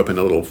so I grew up in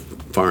a little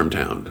farm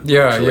town.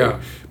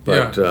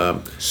 But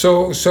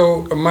so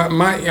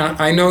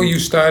I know you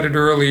started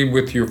early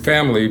with your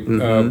family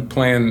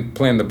playing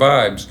the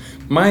vibes.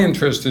 My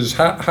interest is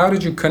how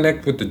did you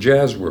connect with the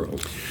jazz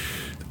world?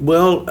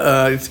 Well,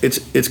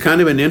 it's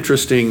kind of an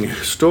interesting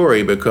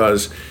story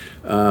because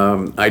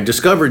I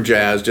discovered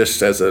jazz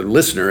just as a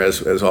listener,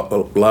 as a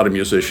lot of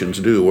musicians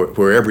do.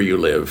 Wherever you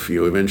live,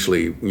 you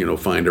eventually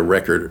find a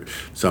record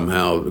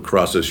somehow that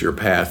crosses your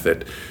path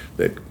that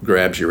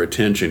grabs your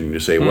attention, and you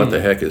say, "What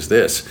the heck is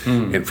this?"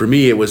 And for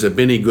me, it was a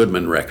Benny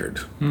Goodman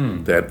record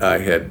that I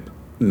had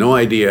no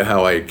idea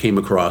how I came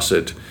across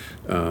it,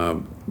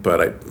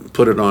 but I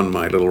put it on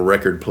my little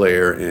record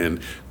player and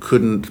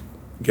couldn't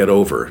get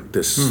over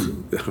this,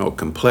 how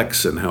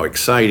complex and how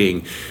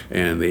exciting,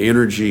 and the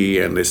energy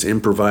and this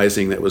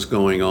improvising that was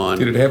going on.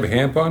 Did it have a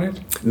Hamp on it?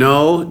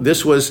 No,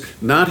 this was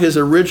not his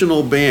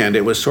original band.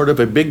 It was sort of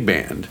a big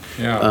band,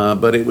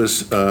 but it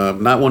was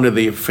not one of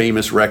the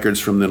famous records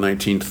from the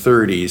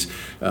 1930s.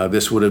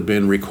 This would have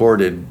been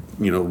recorded,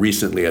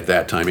 recently at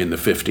that time in the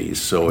 50s.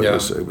 So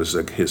it was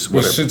his.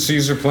 Was Sid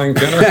Caesar playing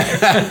tenor?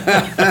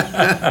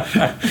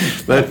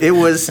 But it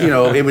was,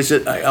 it was.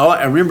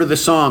 I remember the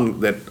song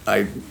that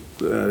I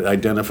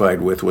identified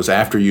with was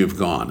 "After You've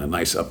Gone," a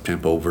nice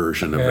up-tempo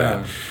version of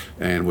that,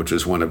 and which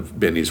is one of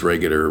Benny's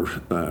regular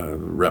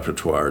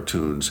repertoire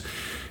tunes,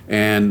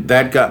 and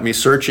that got me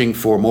searching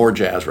for more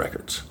jazz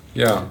records.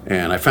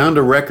 And I found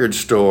a record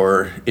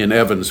store in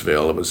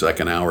Evansville. It was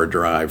like an hour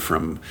drive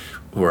from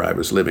where I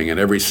was living, and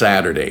every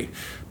Saturday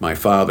my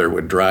father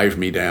would drive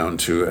me down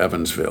to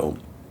Evansville,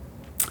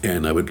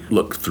 and I would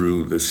look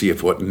through to see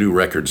what new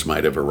records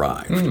might have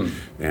arrived.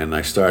 And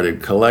I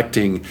started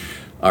collecting.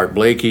 Art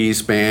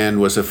Blakey's band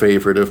was a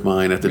favorite of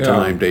mine at the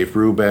time. Dave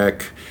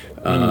Brubeck,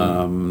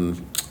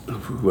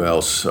 who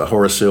else?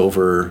 Horace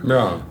Silver,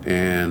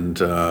 and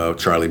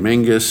Charlie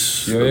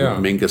Mingus,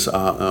 Mingus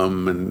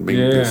and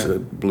Mingus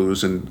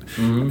Blues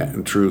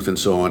and Truth and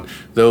so on.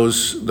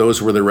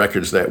 Those were the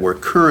records that were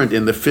current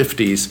in the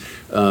 50s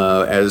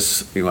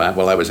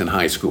while I was in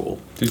high school.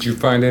 Did you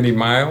find any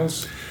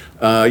Miles?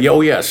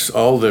 Yes,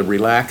 all the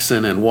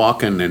Relaxin' and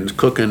Walkin' and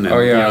Cookin'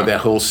 and that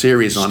whole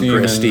series on Steamin'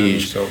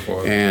 Prestige, and so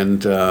forth.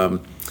 And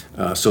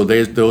so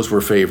those were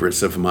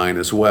favorites of mine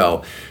as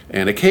well.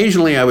 And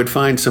occasionally I would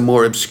find some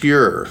more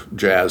obscure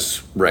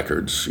jazz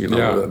records,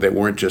 that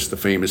weren't just the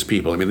famous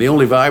people. I mean, the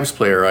only vibes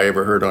player I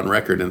ever heard on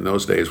record in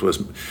those days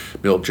was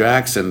Milt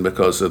Jackson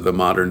because of the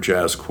Modern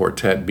Jazz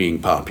Quartet being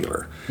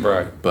popular.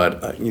 Right.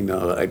 But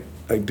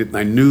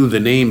I knew the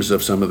names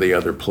of some of the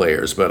other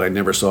players, but I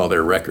never saw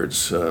their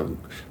records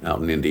out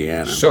in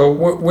Indiana. So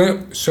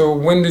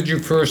when did you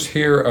first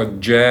hear a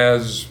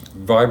jazz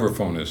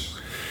vibraphonist?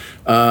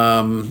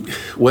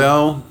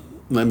 Well,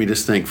 let me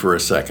just think for a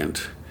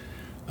second.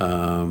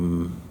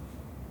 I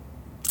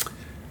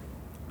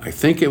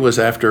think it was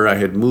after I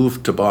had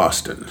moved to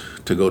Boston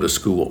to go to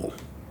school.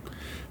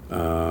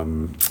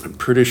 I'm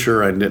pretty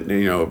sure I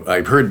didn't,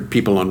 I've heard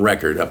people on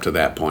record up to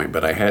that point,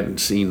 but I hadn't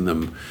seen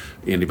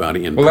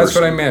anybody in person. Well, that's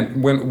what I meant.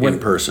 When in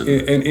person.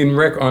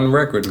 On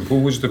record, who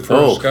was the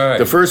first guy?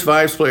 The first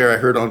vibes player I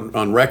heard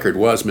on record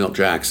was Milt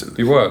Jackson.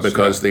 He was.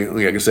 Because,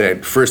 like I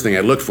said, first thing I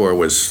looked for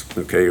was,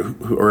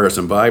 who are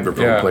some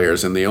vibraphone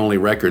players, and the only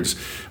records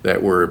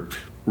that were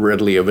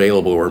readily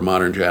available were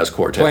Modern Jazz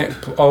Quartet.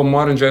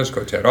 Modern Jazz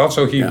Quartet.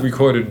 Also, he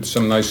recorded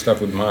some nice stuff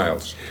with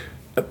Miles.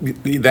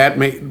 That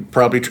may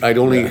probably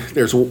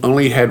there's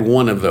only had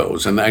one of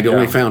those, and I'd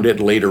only found it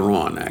later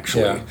on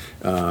actually.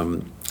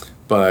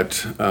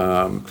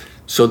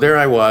 So there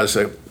I was,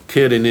 a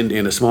kid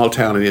in a small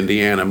town in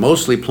Indiana,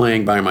 mostly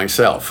playing by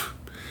myself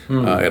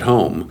at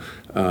home,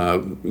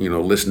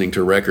 listening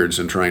to records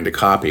and trying to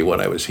copy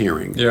what I was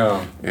hearing.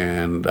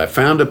 And I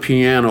found a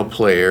piano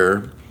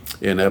player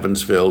in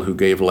Evansville who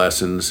gave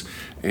lessons,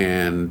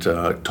 and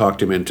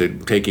talked him into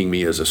taking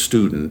me as a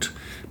student,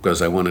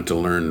 because I wanted to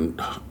learn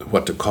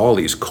what to call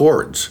these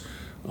chords.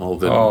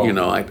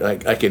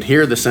 I could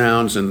hear the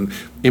sounds and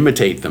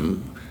imitate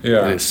them,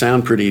 and it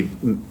sounded pretty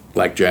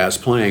like jazz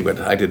playing, but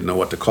I didn't know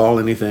what to call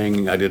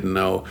anything. I didn't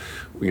know,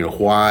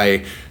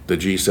 why the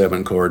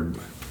G7 chord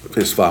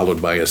is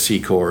followed by a C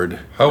chord.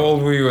 How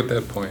old were you at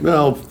that point?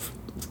 Well,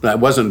 I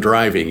wasn't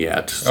driving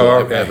yet,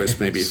 so I was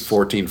maybe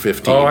 14,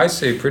 15. Oh, I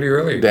see, pretty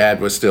early.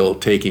 Dad was still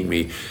taking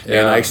me.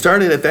 And I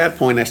started at that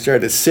point, I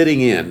started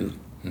sitting in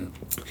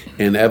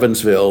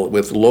Evansville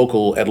with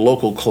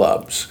local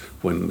clubs.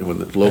 When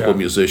the local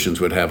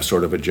musicians would have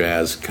sort of a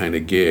jazz kind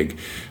of gig,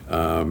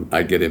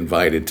 I'd get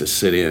invited to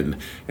sit in,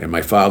 and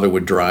my father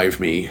would drive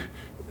me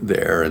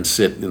there and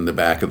sit in the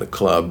back of the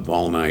club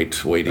all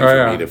night waiting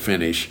for me to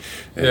finish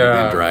and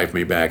then drive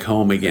me back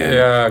home again.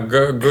 Yeah,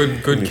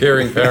 good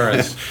caring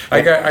parents.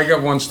 I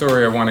got one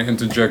story I want to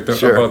interject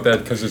about that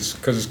because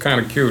it's kind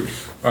of cute.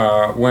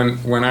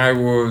 When I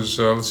was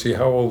let's see,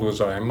 how old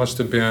was I? I must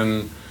have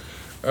been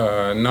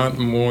not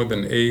more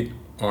than 8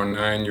 or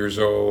 9 years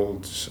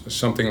old,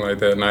 something like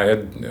that. And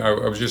I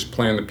was just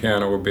playing the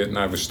piano a bit, and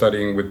I was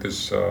studying with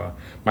this.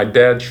 My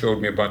dad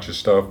showed me a bunch of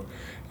stuff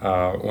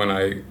when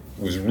I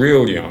was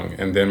real young,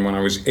 and then when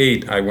I was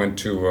 8, I went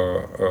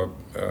to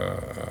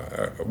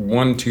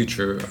one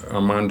teacher,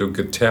 Armando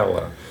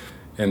Gatella,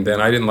 and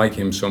then I didn't like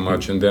him so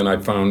much, and then I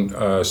found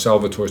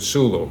Salvatore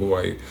Sulo,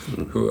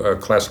 who a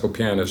classical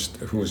pianist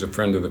who was a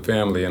friend of the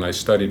family, and I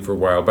studied for a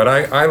while. But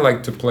I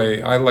like to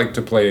play.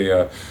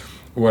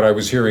 What I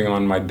was hearing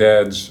on my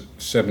dad's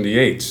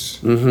 78s,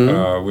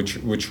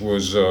 which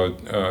was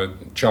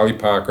Charlie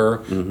Parker,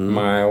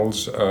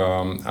 Miles,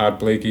 Art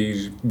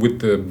Blakey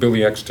with the Billy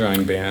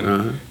Eckstine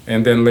Band,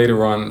 and then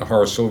later on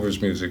Horace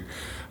Silver's music.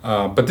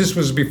 But this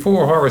was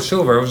before Horace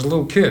Silver. I was a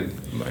little kid,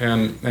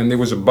 and there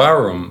was a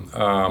barroom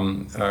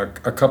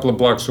a couple of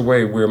blocks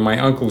away where my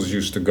uncles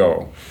used to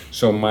go.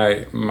 So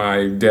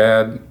my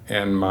dad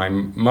and my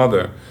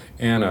mother,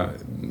 Anna,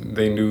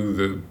 they knew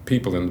the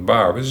people in the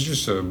bar. It was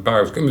just a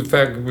bar. In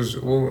fact,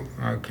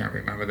 I can't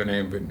remember the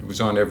name, but it was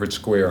on Everett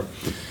Square.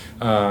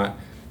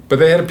 But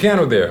they had a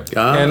piano there.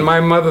 And my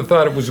mother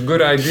thought it was a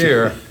good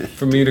idea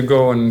for me to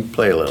go and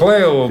play a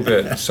little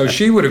bit. So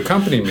she would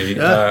accompany me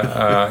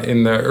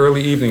in the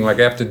early evening, like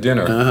after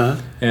dinner.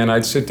 And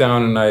I'd sit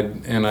down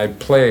and I'd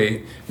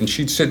play, and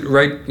she'd sit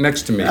right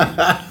next to me,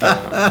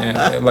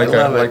 like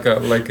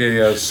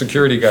a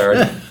security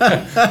guard,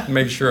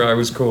 make sure I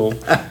was cool.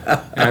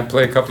 And I'd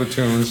play a couple of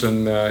tunes,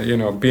 and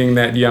being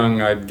that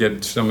young, I'd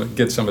get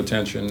some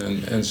attention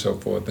and so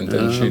forth. And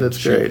then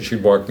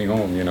she'd walk me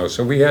home.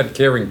 So we had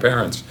caring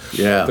parents.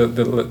 Yeah.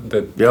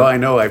 I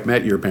know. I've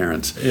met your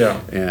parents.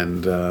 Yeah.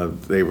 And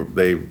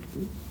they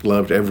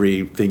loved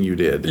everything you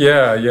did.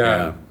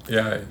 Yeah.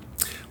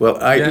 Well,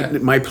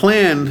 my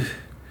plan,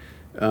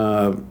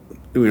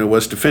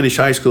 was to finish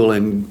high school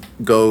and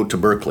go to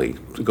Berkeley,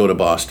 to go to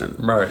Boston,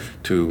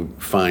 to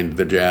find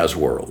the jazz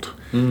world.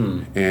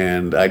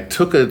 And I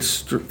took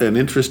an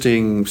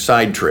interesting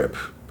side trip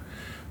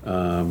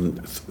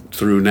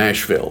through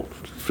Nashville,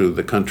 through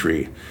the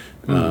country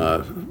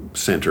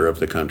center of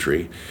the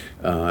country,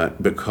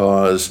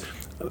 because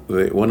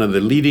one of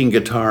the leading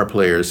guitar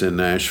players in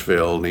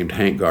Nashville, named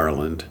Hank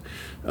Garland,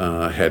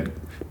 had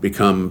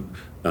become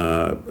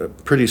a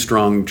pretty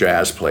strong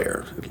jazz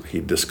player. He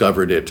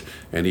discovered it,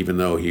 and even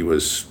though he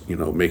was,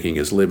 making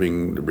his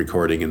living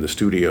recording in the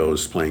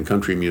studios, playing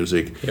country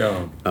music,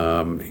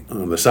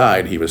 on the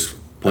side he was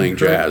playing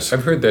jazz.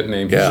 I've heard that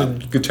name. He's a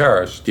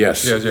guitarist.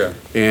 Yes. Yeah.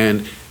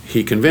 And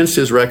he convinced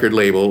his record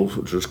label,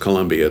 which was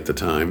Columbia at the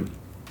time,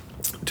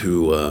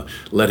 to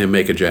let him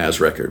make a jazz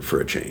record for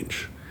a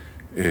change.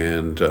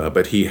 And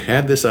but he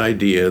had this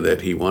idea that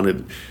he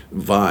wanted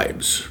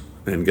vibes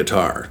and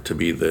guitar to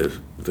be the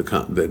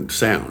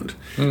sound,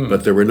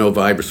 but there were no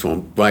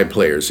vibe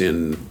players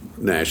in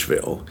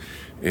Nashville,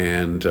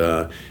 and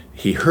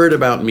he heard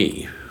about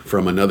me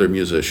from another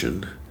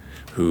musician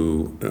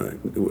who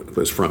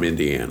was from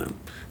Indiana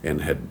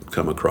and had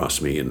come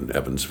across me in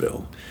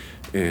Evansville,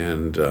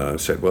 and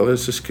said, "Well,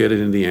 there's this kid in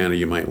Indiana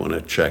you might want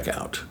to check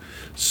out."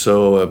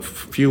 So a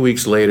few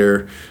weeks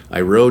later,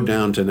 I rode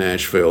down to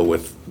Nashville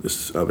with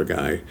this other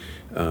guy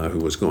who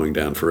was going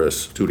down for a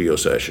studio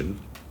session,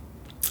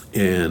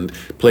 and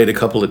played a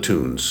couple of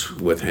tunes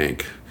with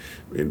Hank,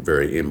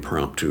 very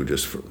impromptu,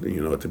 just for,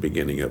 at the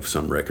beginning of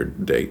some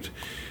record date.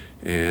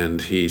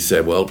 And he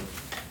said, "Well,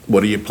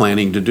 what are you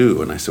planning to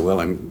do?" And I said,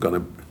 "Well, I'm going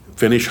to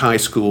finish high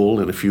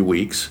school in a few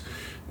weeks,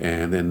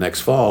 and then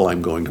next fall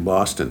I'm going to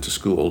Boston to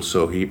school."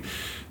 So he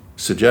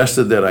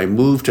suggested that I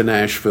move to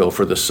Nashville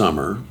for the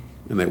summer,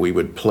 and that we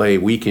would play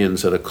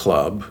weekends at a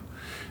club,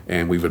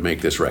 and we would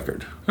make this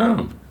record,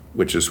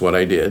 which is what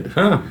I did.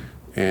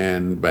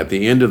 And by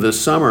the end of the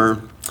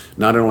summer,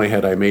 not only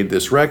had I made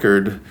this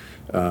record,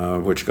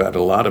 which got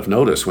a lot of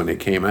notice when it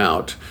came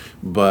out,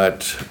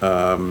 but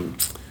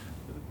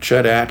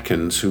Chet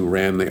Atkins, who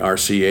ran the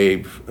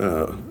RCA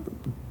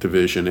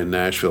division in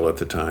Nashville at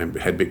the time,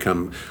 had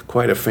become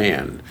quite a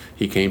fan.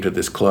 He came to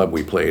this club.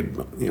 We played,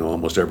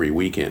 almost every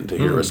weekend to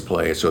hear us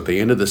play. So at the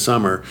end of the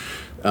summer,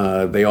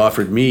 they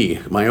offered me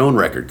my own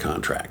record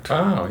contract.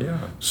 Oh, yeah.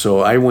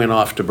 So I went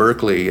off to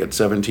Berkeley at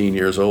 17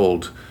 years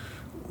old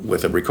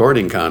with a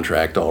recording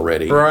contract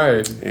already,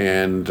 right,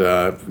 and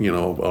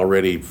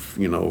already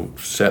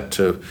set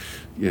to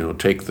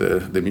take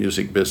the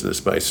music business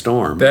by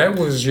storm. That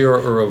was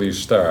your early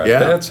start. Yeah.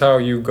 That's how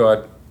you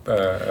got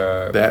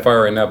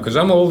firing up. Because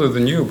I'm older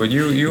than you, but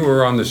you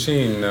were on the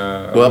scene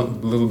a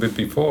little bit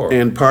before.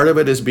 And part of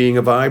it is being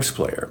a vibes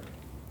player.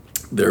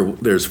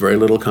 There's very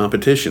little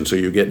competition, so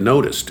you get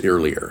noticed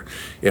earlier.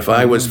 If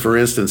I was, for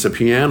instance, a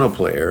piano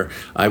player,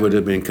 I would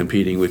have been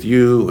competing with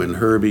you and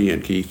Herbie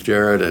and Keith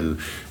Jarrett and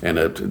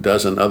a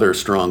dozen other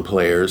strong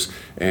players,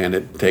 and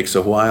it takes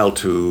a while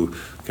to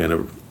kind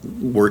of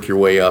work your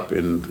way up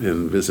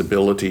in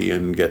visibility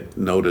and get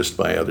noticed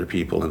by other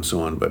people and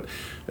so on. But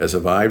as a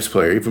vibes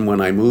player, even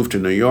when I moved to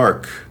New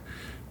York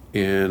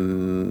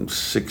in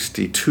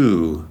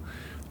 '62,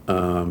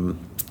 there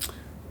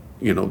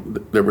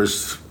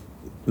was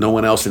no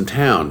one else in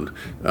town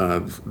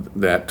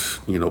that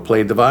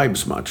played the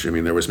vibes much. I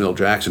mean, there was Milt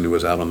Jackson, who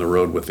was out on the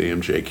road with the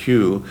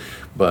MJQ,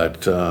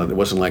 but it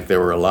wasn't like there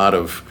were a lot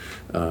of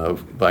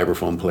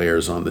vibraphone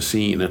players on the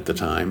scene at the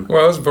time.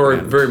 Well, it's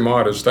very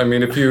modest. I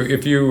mean, if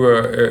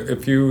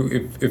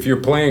your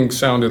playing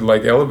sounded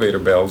like elevator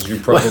bells, you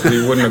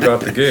probably wouldn't have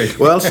got the gig.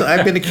 Well, so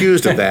I've been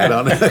accused of that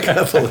on a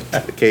couple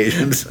of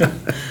occasions.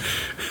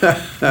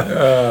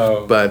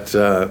 But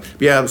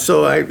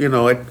so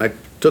I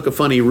took a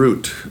funny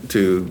route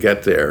to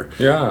get there.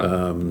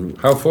 Yeah.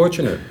 How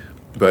fortunate.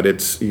 But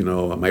it's,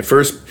 my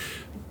first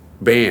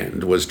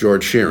band was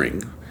George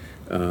Shearing,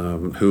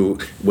 who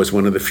was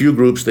one of the few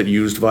groups that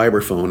used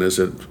vibraphone as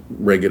a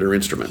regular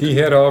instrument. He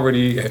had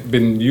already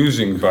been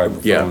using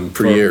vibraphone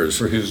for years.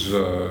 For his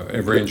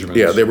arrangements.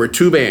 Yeah, there were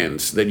two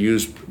bands that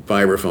used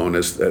vibraphone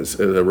as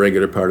a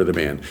regular part of the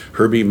band.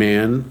 Herbie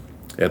Mann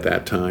at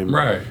that time.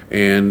 Right.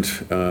 And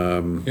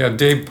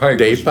Dave Pike.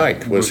 Dave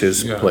Pike was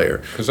his player.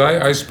 Because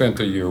I spent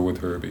a year with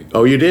Herbie.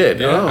 Oh, you did?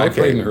 Yeah, okay. I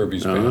played in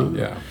Herbie's band,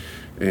 yeah.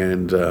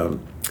 And,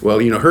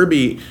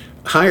 Herbie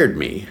hired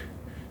me,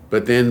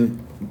 but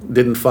then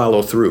didn't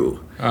follow through.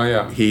 Oh,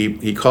 yeah.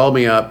 He called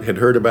me up, had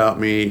heard about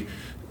me,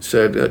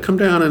 said, come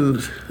down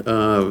and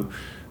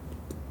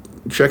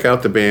check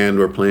out the band.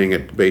 We're playing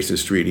at Basin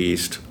Street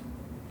East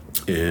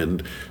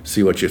and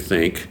see what you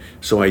think.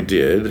 So I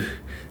did.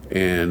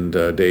 And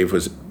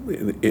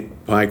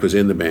Pike was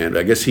in the band.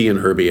 I guess he and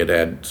Herbie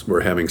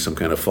were having some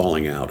kind of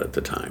falling out at the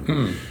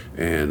time.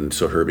 And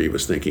so Herbie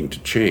was thinking to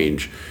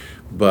change.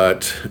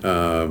 But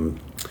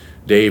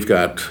Dave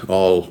got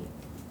all,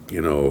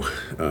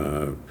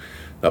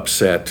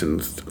 upset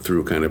and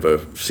threw kind of a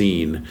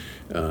scene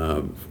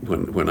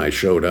when I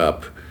showed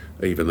up,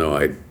 even though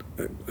I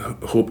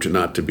hoped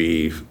not to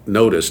be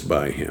noticed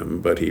by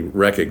him, but he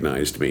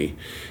recognized me.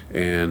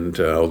 And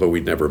although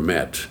we'd never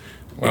met,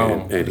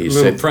 wow. And he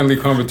said, friendly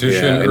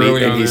competition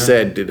early on. And he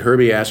said, "Did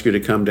Herbie ask you to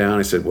come down?"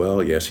 I said,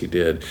 "Well, yes, he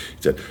did."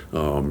 He said,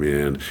 "Oh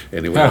man,"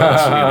 and it was,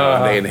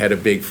 and they had a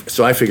big.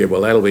 So I figured,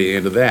 well, that'll be the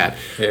end of that.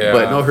 Yeah.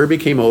 But no, Herbie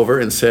came over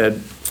and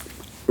said,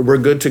 "We're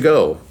good to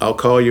go. I'll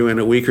call you in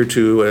a week or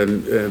two,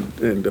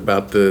 and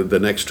about the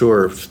next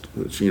tour,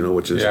 which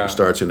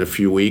starts in a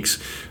few weeks.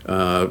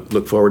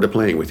 Look forward to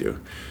playing with you."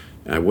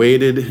 I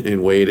waited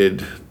and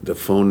waited. The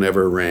phone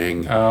never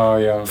rang. Oh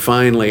yeah.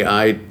 Finally,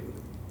 I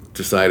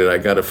decided I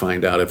got to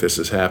find out if this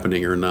is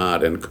happening or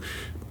not, and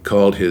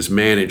called his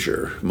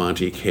manager,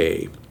 Monty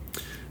Kay,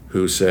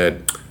 who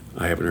said,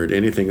 "I haven't heard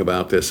anything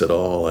about this at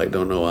all. I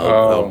don't know.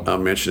 I'll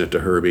mention it to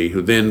Herbie,"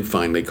 who then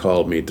finally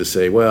called me to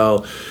say,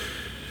 "Well,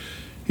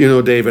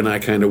 Dave and I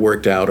kind of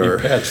worked out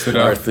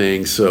our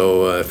thing,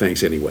 so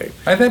thanks anyway."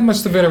 That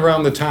must have been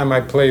around the time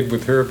I played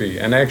with Herbie,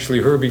 and actually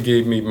Herbie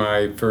gave me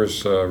my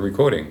first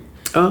recording.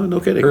 Oh, no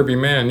kidding. Herbie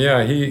Mann, yeah.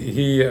 I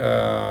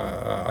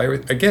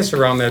guess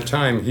around that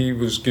time he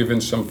was given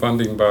some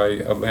funding by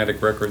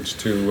Atlantic Records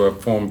to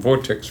form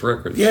Vortex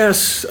Records.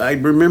 Yes, I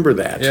remember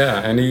that. Yeah,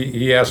 and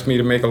he asked me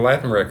to make a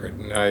Latin record,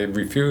 and I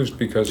refused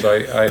because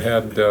I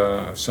had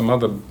some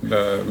other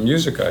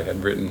music I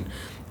had written,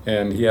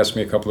 and he asked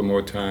me a couple of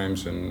more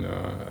times, and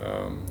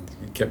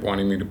he kept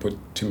wanting me to put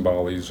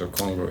timbales or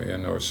conga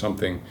in or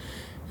something.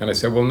 And I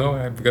said, "Well, no,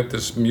 I've got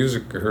this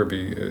music,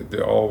 Herbie,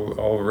 they're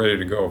all ready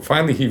to go."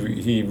 Finally,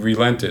 he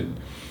relented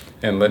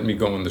and let me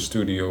go in the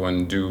studio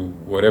and do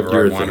whatever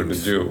I wanted to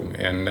do.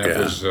 And that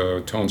was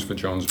Tones for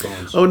Jones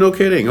Bones. Oh, no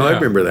kidding. Oh, I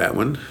remember that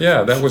one.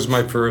 Yeah, that was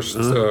my first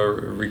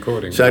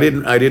recording. So I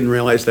didn't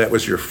realize that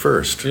was your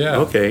first.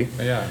 Yeah. Okay.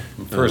 Yeah,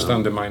 first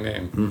under my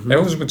name. Mm-hmm.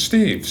 That was with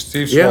Steve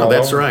Swallow. Yeah,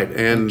 that's right.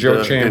 And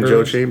Joe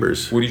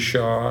Chambers. Woody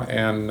Shaw,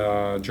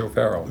 and Joe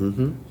Farrell.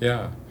 Mm-hmm.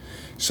 Yeah.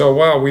 So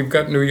wow, we've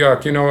got New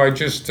York. I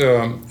just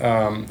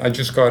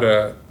got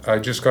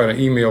an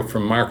email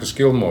from Marcus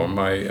Gilmore,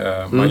 my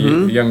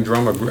young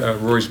drummer,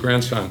 Roy's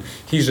grandson.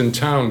 He's in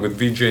town with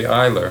Vijay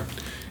Eiler,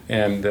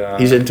 and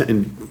he's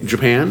in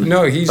Japan.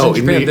 No, he's in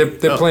Japan.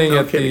 They're playing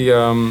at the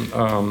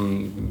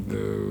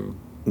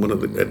one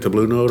of at the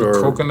Blue Note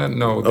or Coconut.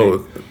 No,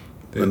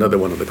 another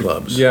one of the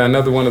clubs. Yeah,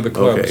 another one of the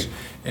clubs. Okay.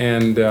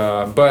 And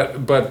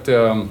but.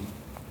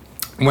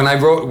 when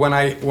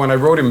I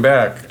wrote him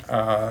back,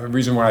 the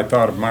reason why I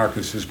thought of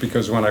Marcus is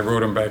because when I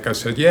wrote him back, I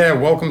said, "Yeah,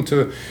 welcome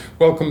to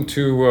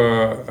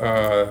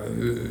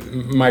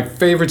my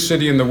favorite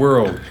city in the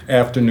world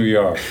after New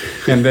York."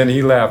 And then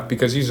he laughed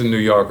because he's a New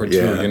Yorker too.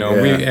 Yeah, you know,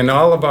 yeah. and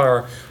all of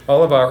our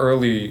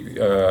early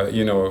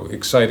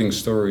exciting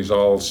stories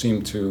all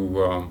seem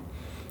to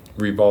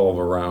revolve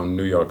around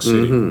New York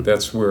City. Mm-hmm.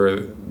 That's where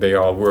they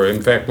all were.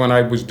 In fact, when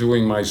I was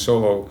doing my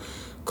solo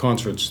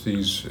concerts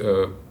these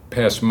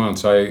past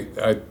months,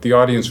 the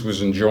audience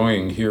was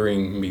enjoying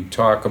hearing me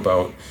talk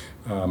about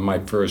my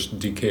first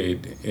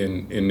decade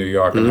in New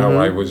York and how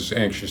I was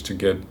anxious to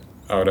get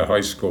out of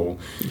high school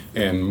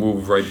and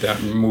move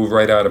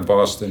right out of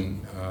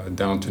Boston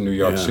down to New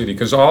York City,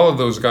 because all of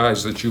those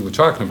guys that you were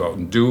talking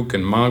about, Duke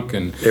and Monk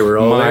and They were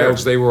all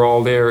Miles, there. they were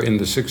all there in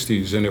the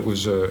 '60s, and it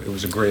was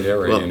a great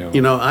area.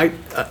 Well, I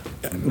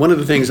one of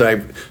the things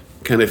I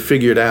kind of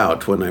figured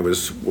out when I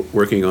was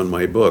working on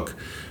my book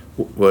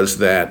was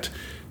that,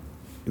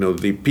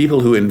 the people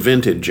who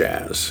invented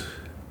jazz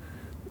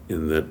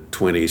in the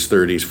 20s,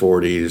 30s,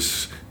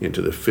 40s,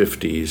 into the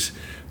 50s,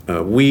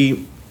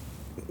 we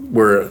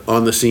were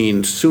on the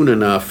scene soon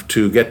enough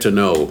to get to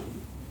know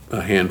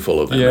a handful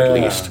of them at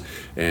least,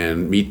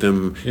 and meet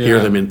them, hear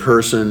them in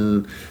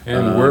person,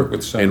 and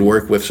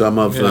work with some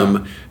of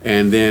them,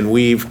 and then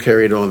we've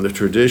carried on the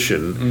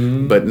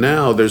tradition. But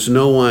now there's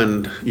no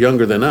one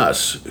younger than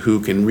us who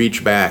can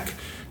reach back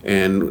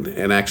and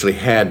actually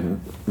had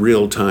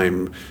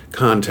real-time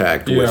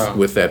contact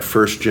with that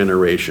first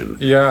generation.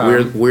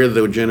 We're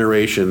the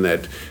generation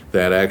that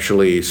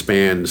actually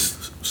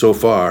spans so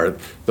far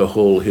the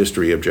whole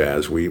history of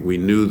jazz. We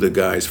knew the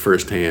guys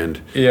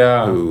firsthand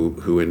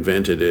who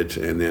invented it,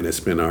 and then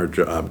it's been our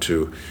job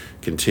to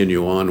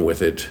continue on with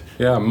it.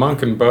 Yeah,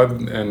 Monk and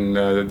Bud and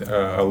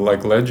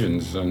like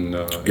legends, and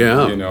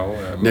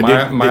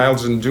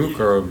Miles and Duke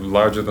are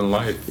larger than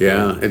life.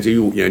 Yeah, and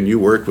you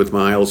worked with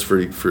Miles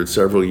for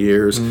several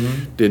years.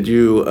 Did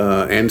you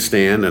and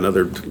Stan,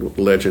 another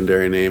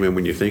legendary name? And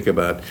when you think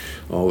about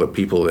all the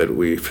people that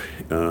we've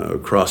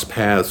crossed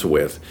paths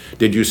with,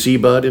 did you see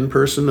Bud in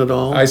person at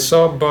all? I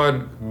saw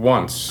Bud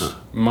once,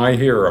 my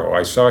hero.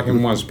 I saw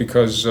him once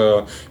because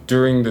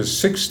during the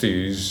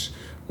 '60s.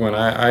 When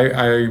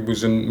I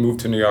moved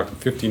to New York in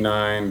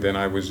 '59, then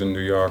I was in New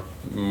York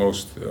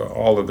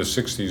all of the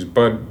 '60s.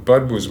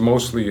 Bud was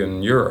mostly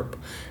in Europe.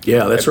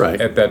 Yeah, that's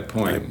right. At that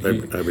point,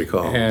 I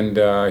recall. And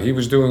he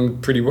was doing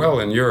pretty well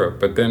in Europe.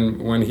 But then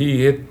when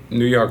he hit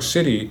New York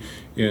City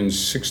in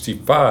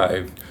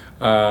 '65,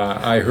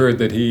 I heard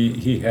that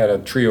he had a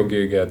trio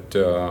gig at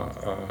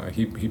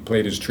he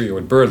played his trio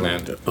at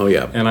Birdland. Oh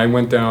yeah. And I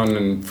went down,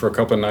 and for a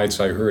couple of nights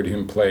I heard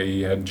him play.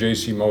 He had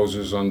J.C.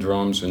 Moses on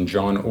drums and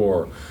John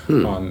Orr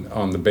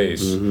on the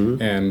bass.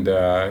 And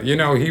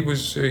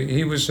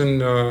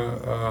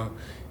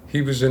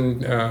he was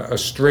in a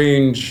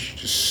strange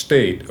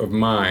state of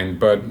mind.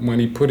 But when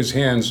he put his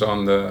hands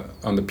on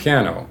the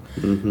piano,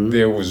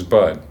 there was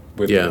Bud.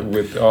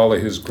 With all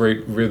of his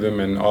great rhythm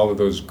and all of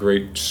those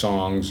great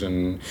songs,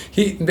 and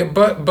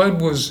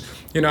Bud was,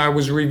 I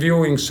was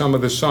reviewing some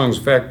of the songs.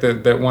 In fact,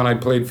 that one I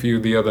played for you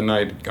the other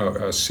night,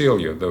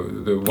 Celia,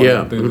 the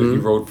one that he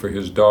wrote for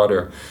his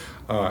daughter,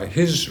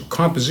 his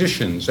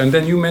compositions, and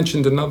then you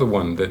mentioned another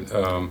one that.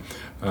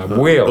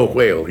 Whale. Oh,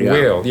 Whale, yeah.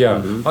 Whale,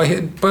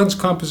 yeah. Bud's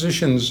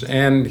compositions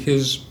and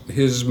his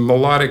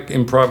melodic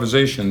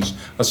improvisations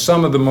are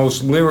some of the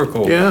most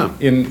lyrical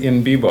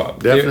in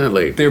bebop.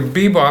 Definitely. They're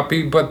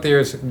bebop-y, but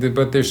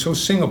they're so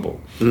singable.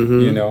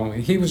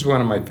 He was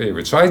one of my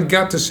favorites. So I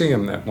got to see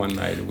him that one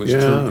night. It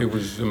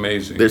was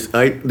amazing.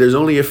 There's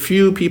only a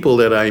few people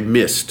that I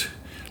missed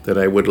that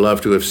I would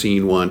love to have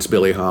seen once.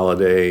 Billie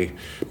Holiday,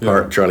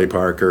 Charlie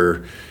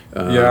Parker.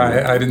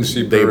 I didn't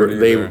see Bird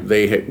either.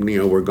 They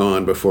were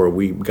gone before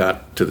we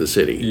got to the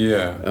city.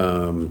 Yeah.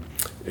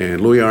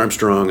 And Louis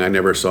Armstrong, I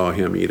never saw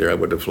him either. I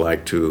would have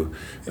liked to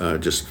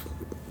just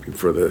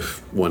for the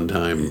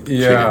one-time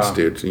chance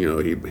to,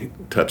 he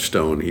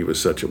Touchstone. He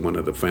was such one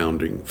of the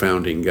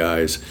founding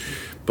guys.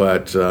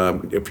 But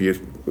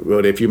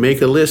if you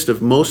make a list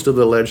of most of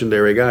the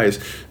legendary guys,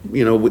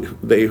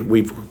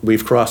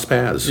 we've crossed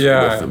paths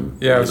with them.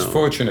 Yeah, it's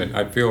fortunate.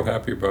 I feel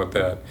happy about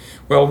that.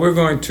 Well, we're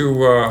going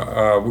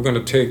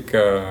to take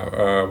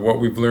what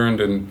we've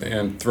learned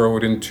and throw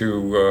it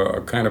into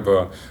a kind of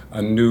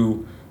a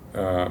new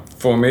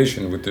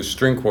formation with the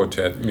string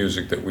quartet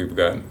music that we've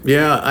got.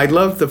 Yeah, I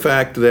love the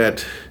fact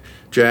that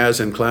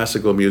jazz and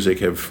classical music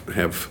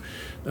have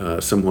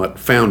somewhat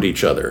found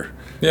each other.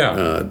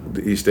 Yeah.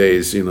 These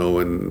days,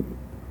 when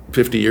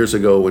 50 years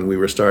ago when we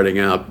were starting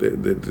out,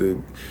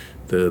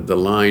 the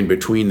line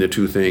between the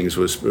two things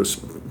was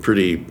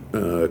pretty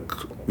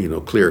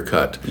clear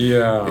cut.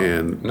 Yeah.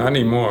 And not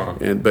anymore.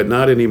 But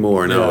not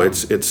anymore. No, Yeah.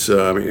 it's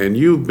and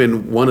you've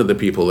been one of the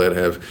people that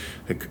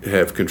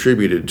have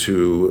contributed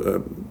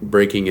to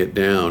breaking it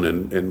down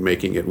and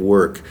making it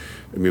work.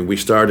 I mean, we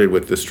started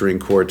with the string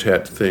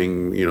quartet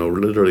thing,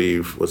 literally,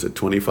 was it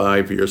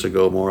 25 years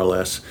ago, more or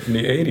less? In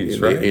the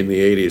 80s, right? In the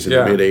 80s, in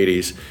the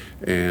mid-80s.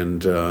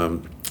 And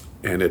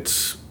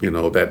it's,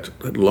 that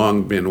had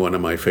long been one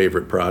of my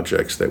favorite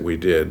projects that we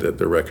did,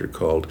 the record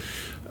called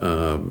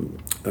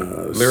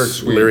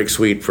Lyric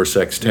Suite for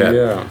Sextet.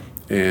 Yeah.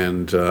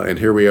 And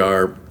here we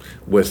are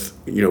with,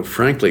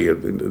 frankly,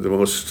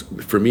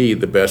 for me,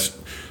 the best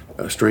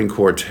string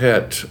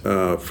quartet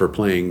for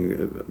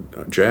playing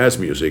jazz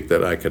music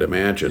that I could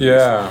imagine.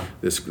 Yeah.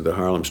 The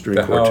Harlem String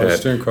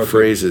Quartet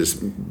phrases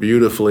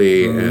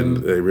beautifully, and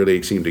they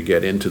really seem to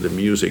get into the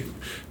music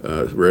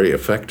very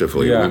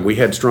effectively. Yeah. I mean, we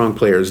had strong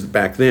players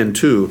back then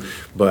too,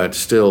 but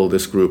still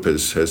this group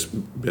has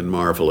been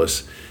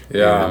marvelous.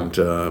 Yeah.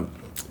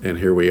 And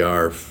here we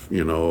are,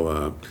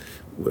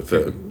 with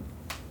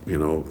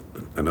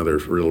another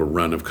real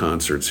run of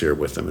concerts here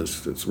with them.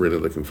 It's really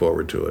looking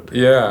forward to it.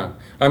 Yeah,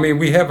 I mean,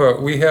 we have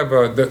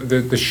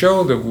the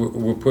show that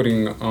we're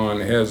putting on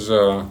has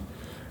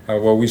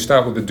we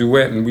start with a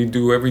duet, and we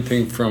do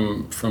everything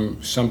from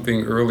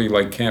something early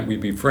like "Can't We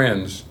Be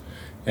Friends,"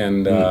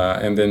 and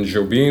then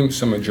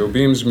some of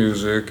Jobim's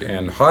music,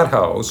 and Hot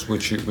House,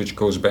 which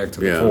goes back to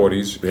the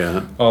 40s,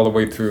 all the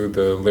way through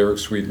the Lyric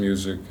Suite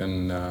music,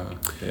 and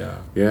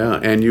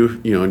and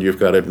you've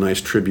got a nice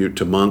tribute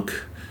to Monk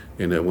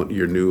in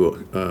your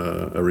new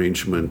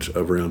arrangement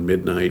of Around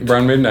Midnight.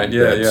 Around Midnight,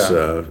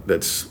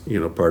 that's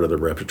part of the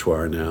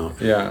repertoire now.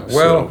 Yeah.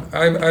 Well,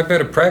 I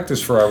better practice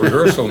for our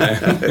rehearsal now.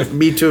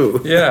 Me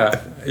too.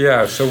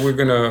 Yeah. So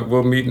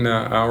we'll meet in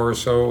an hour or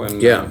so and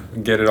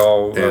get it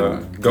all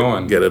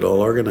going. Get it all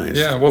organized.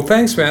 Yeah. Well,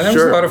 thanks, man. That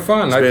was a lot of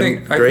fun. I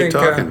think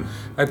talking.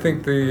 I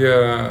think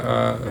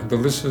the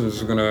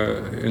listeners are going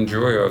to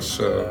enjoy us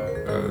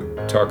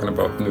talking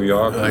about New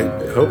York. I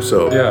hope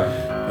so.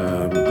 Yeah.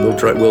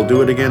 We'll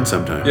do it again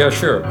sometime. Yeah,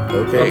 sure.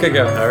 Okay,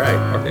 guys. All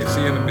right. Okay,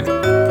 see you in a bit.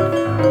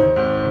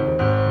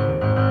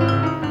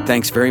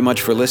 Thanks very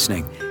much for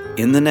listening.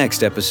 In the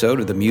next episode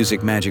of the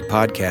Music Magic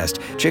Podcast,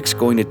 Chick's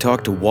going to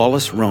talk to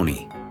Wallace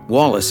Roney.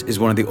 Wallace is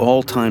one of the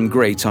all-time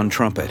greats on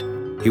trumpet.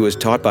 He was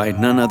taught by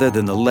none other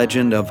than the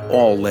legend of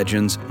all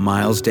legends,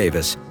 Miles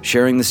Davis,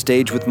 sharing the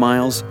stage with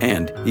Miles,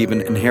 and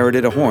even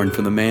inherited a horn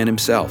from the man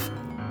himself.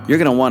 You're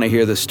going to want to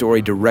hear the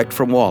story direct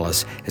from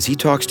Wallace as he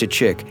talks to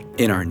Chick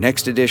in our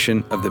next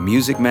edition of the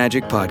Music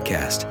Magic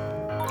Podcast.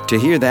 To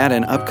hear that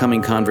and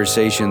upcoming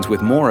conversations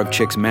with more of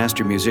Chick's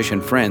master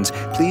musician friends,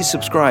 please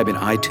subscribe in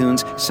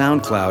iTunes,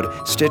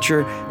 SoundCloud,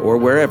 Stitcher, or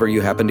wherever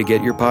you happen to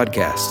get your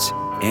podcasts.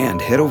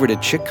 And head over to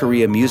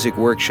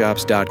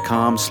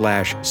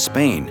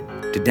chickcoreamusicworkshops.com/Spain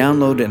to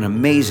download an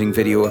amazing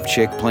video of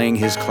Chick playing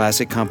his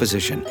classic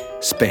composition,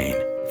 Spain,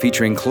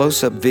 featuring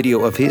close-up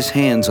video of his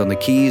hands on the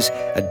keys,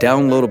 a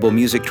downloadable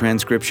music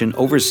transcription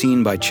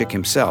overseen by Chick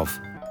himself.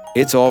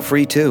 It's all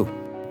free too.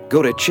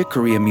 Go to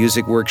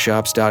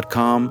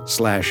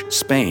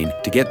chickcoreamusicworkshops.com/Spain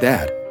to get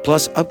that,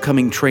 plus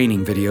upcoming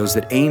training videos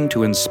that aim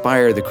to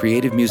inspire the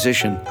creative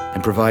musician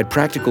and provide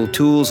practical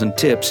tools and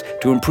tips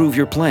to improve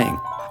your playing,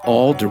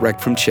 all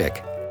direct from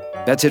Chick.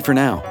 That's it for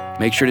now.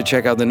 Make sure to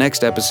check out the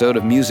next episode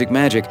of Music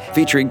Magic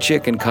featuring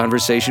Chick in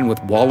conversation with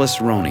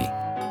Wallace Roney.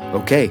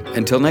 Okay,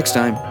 until next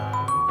time.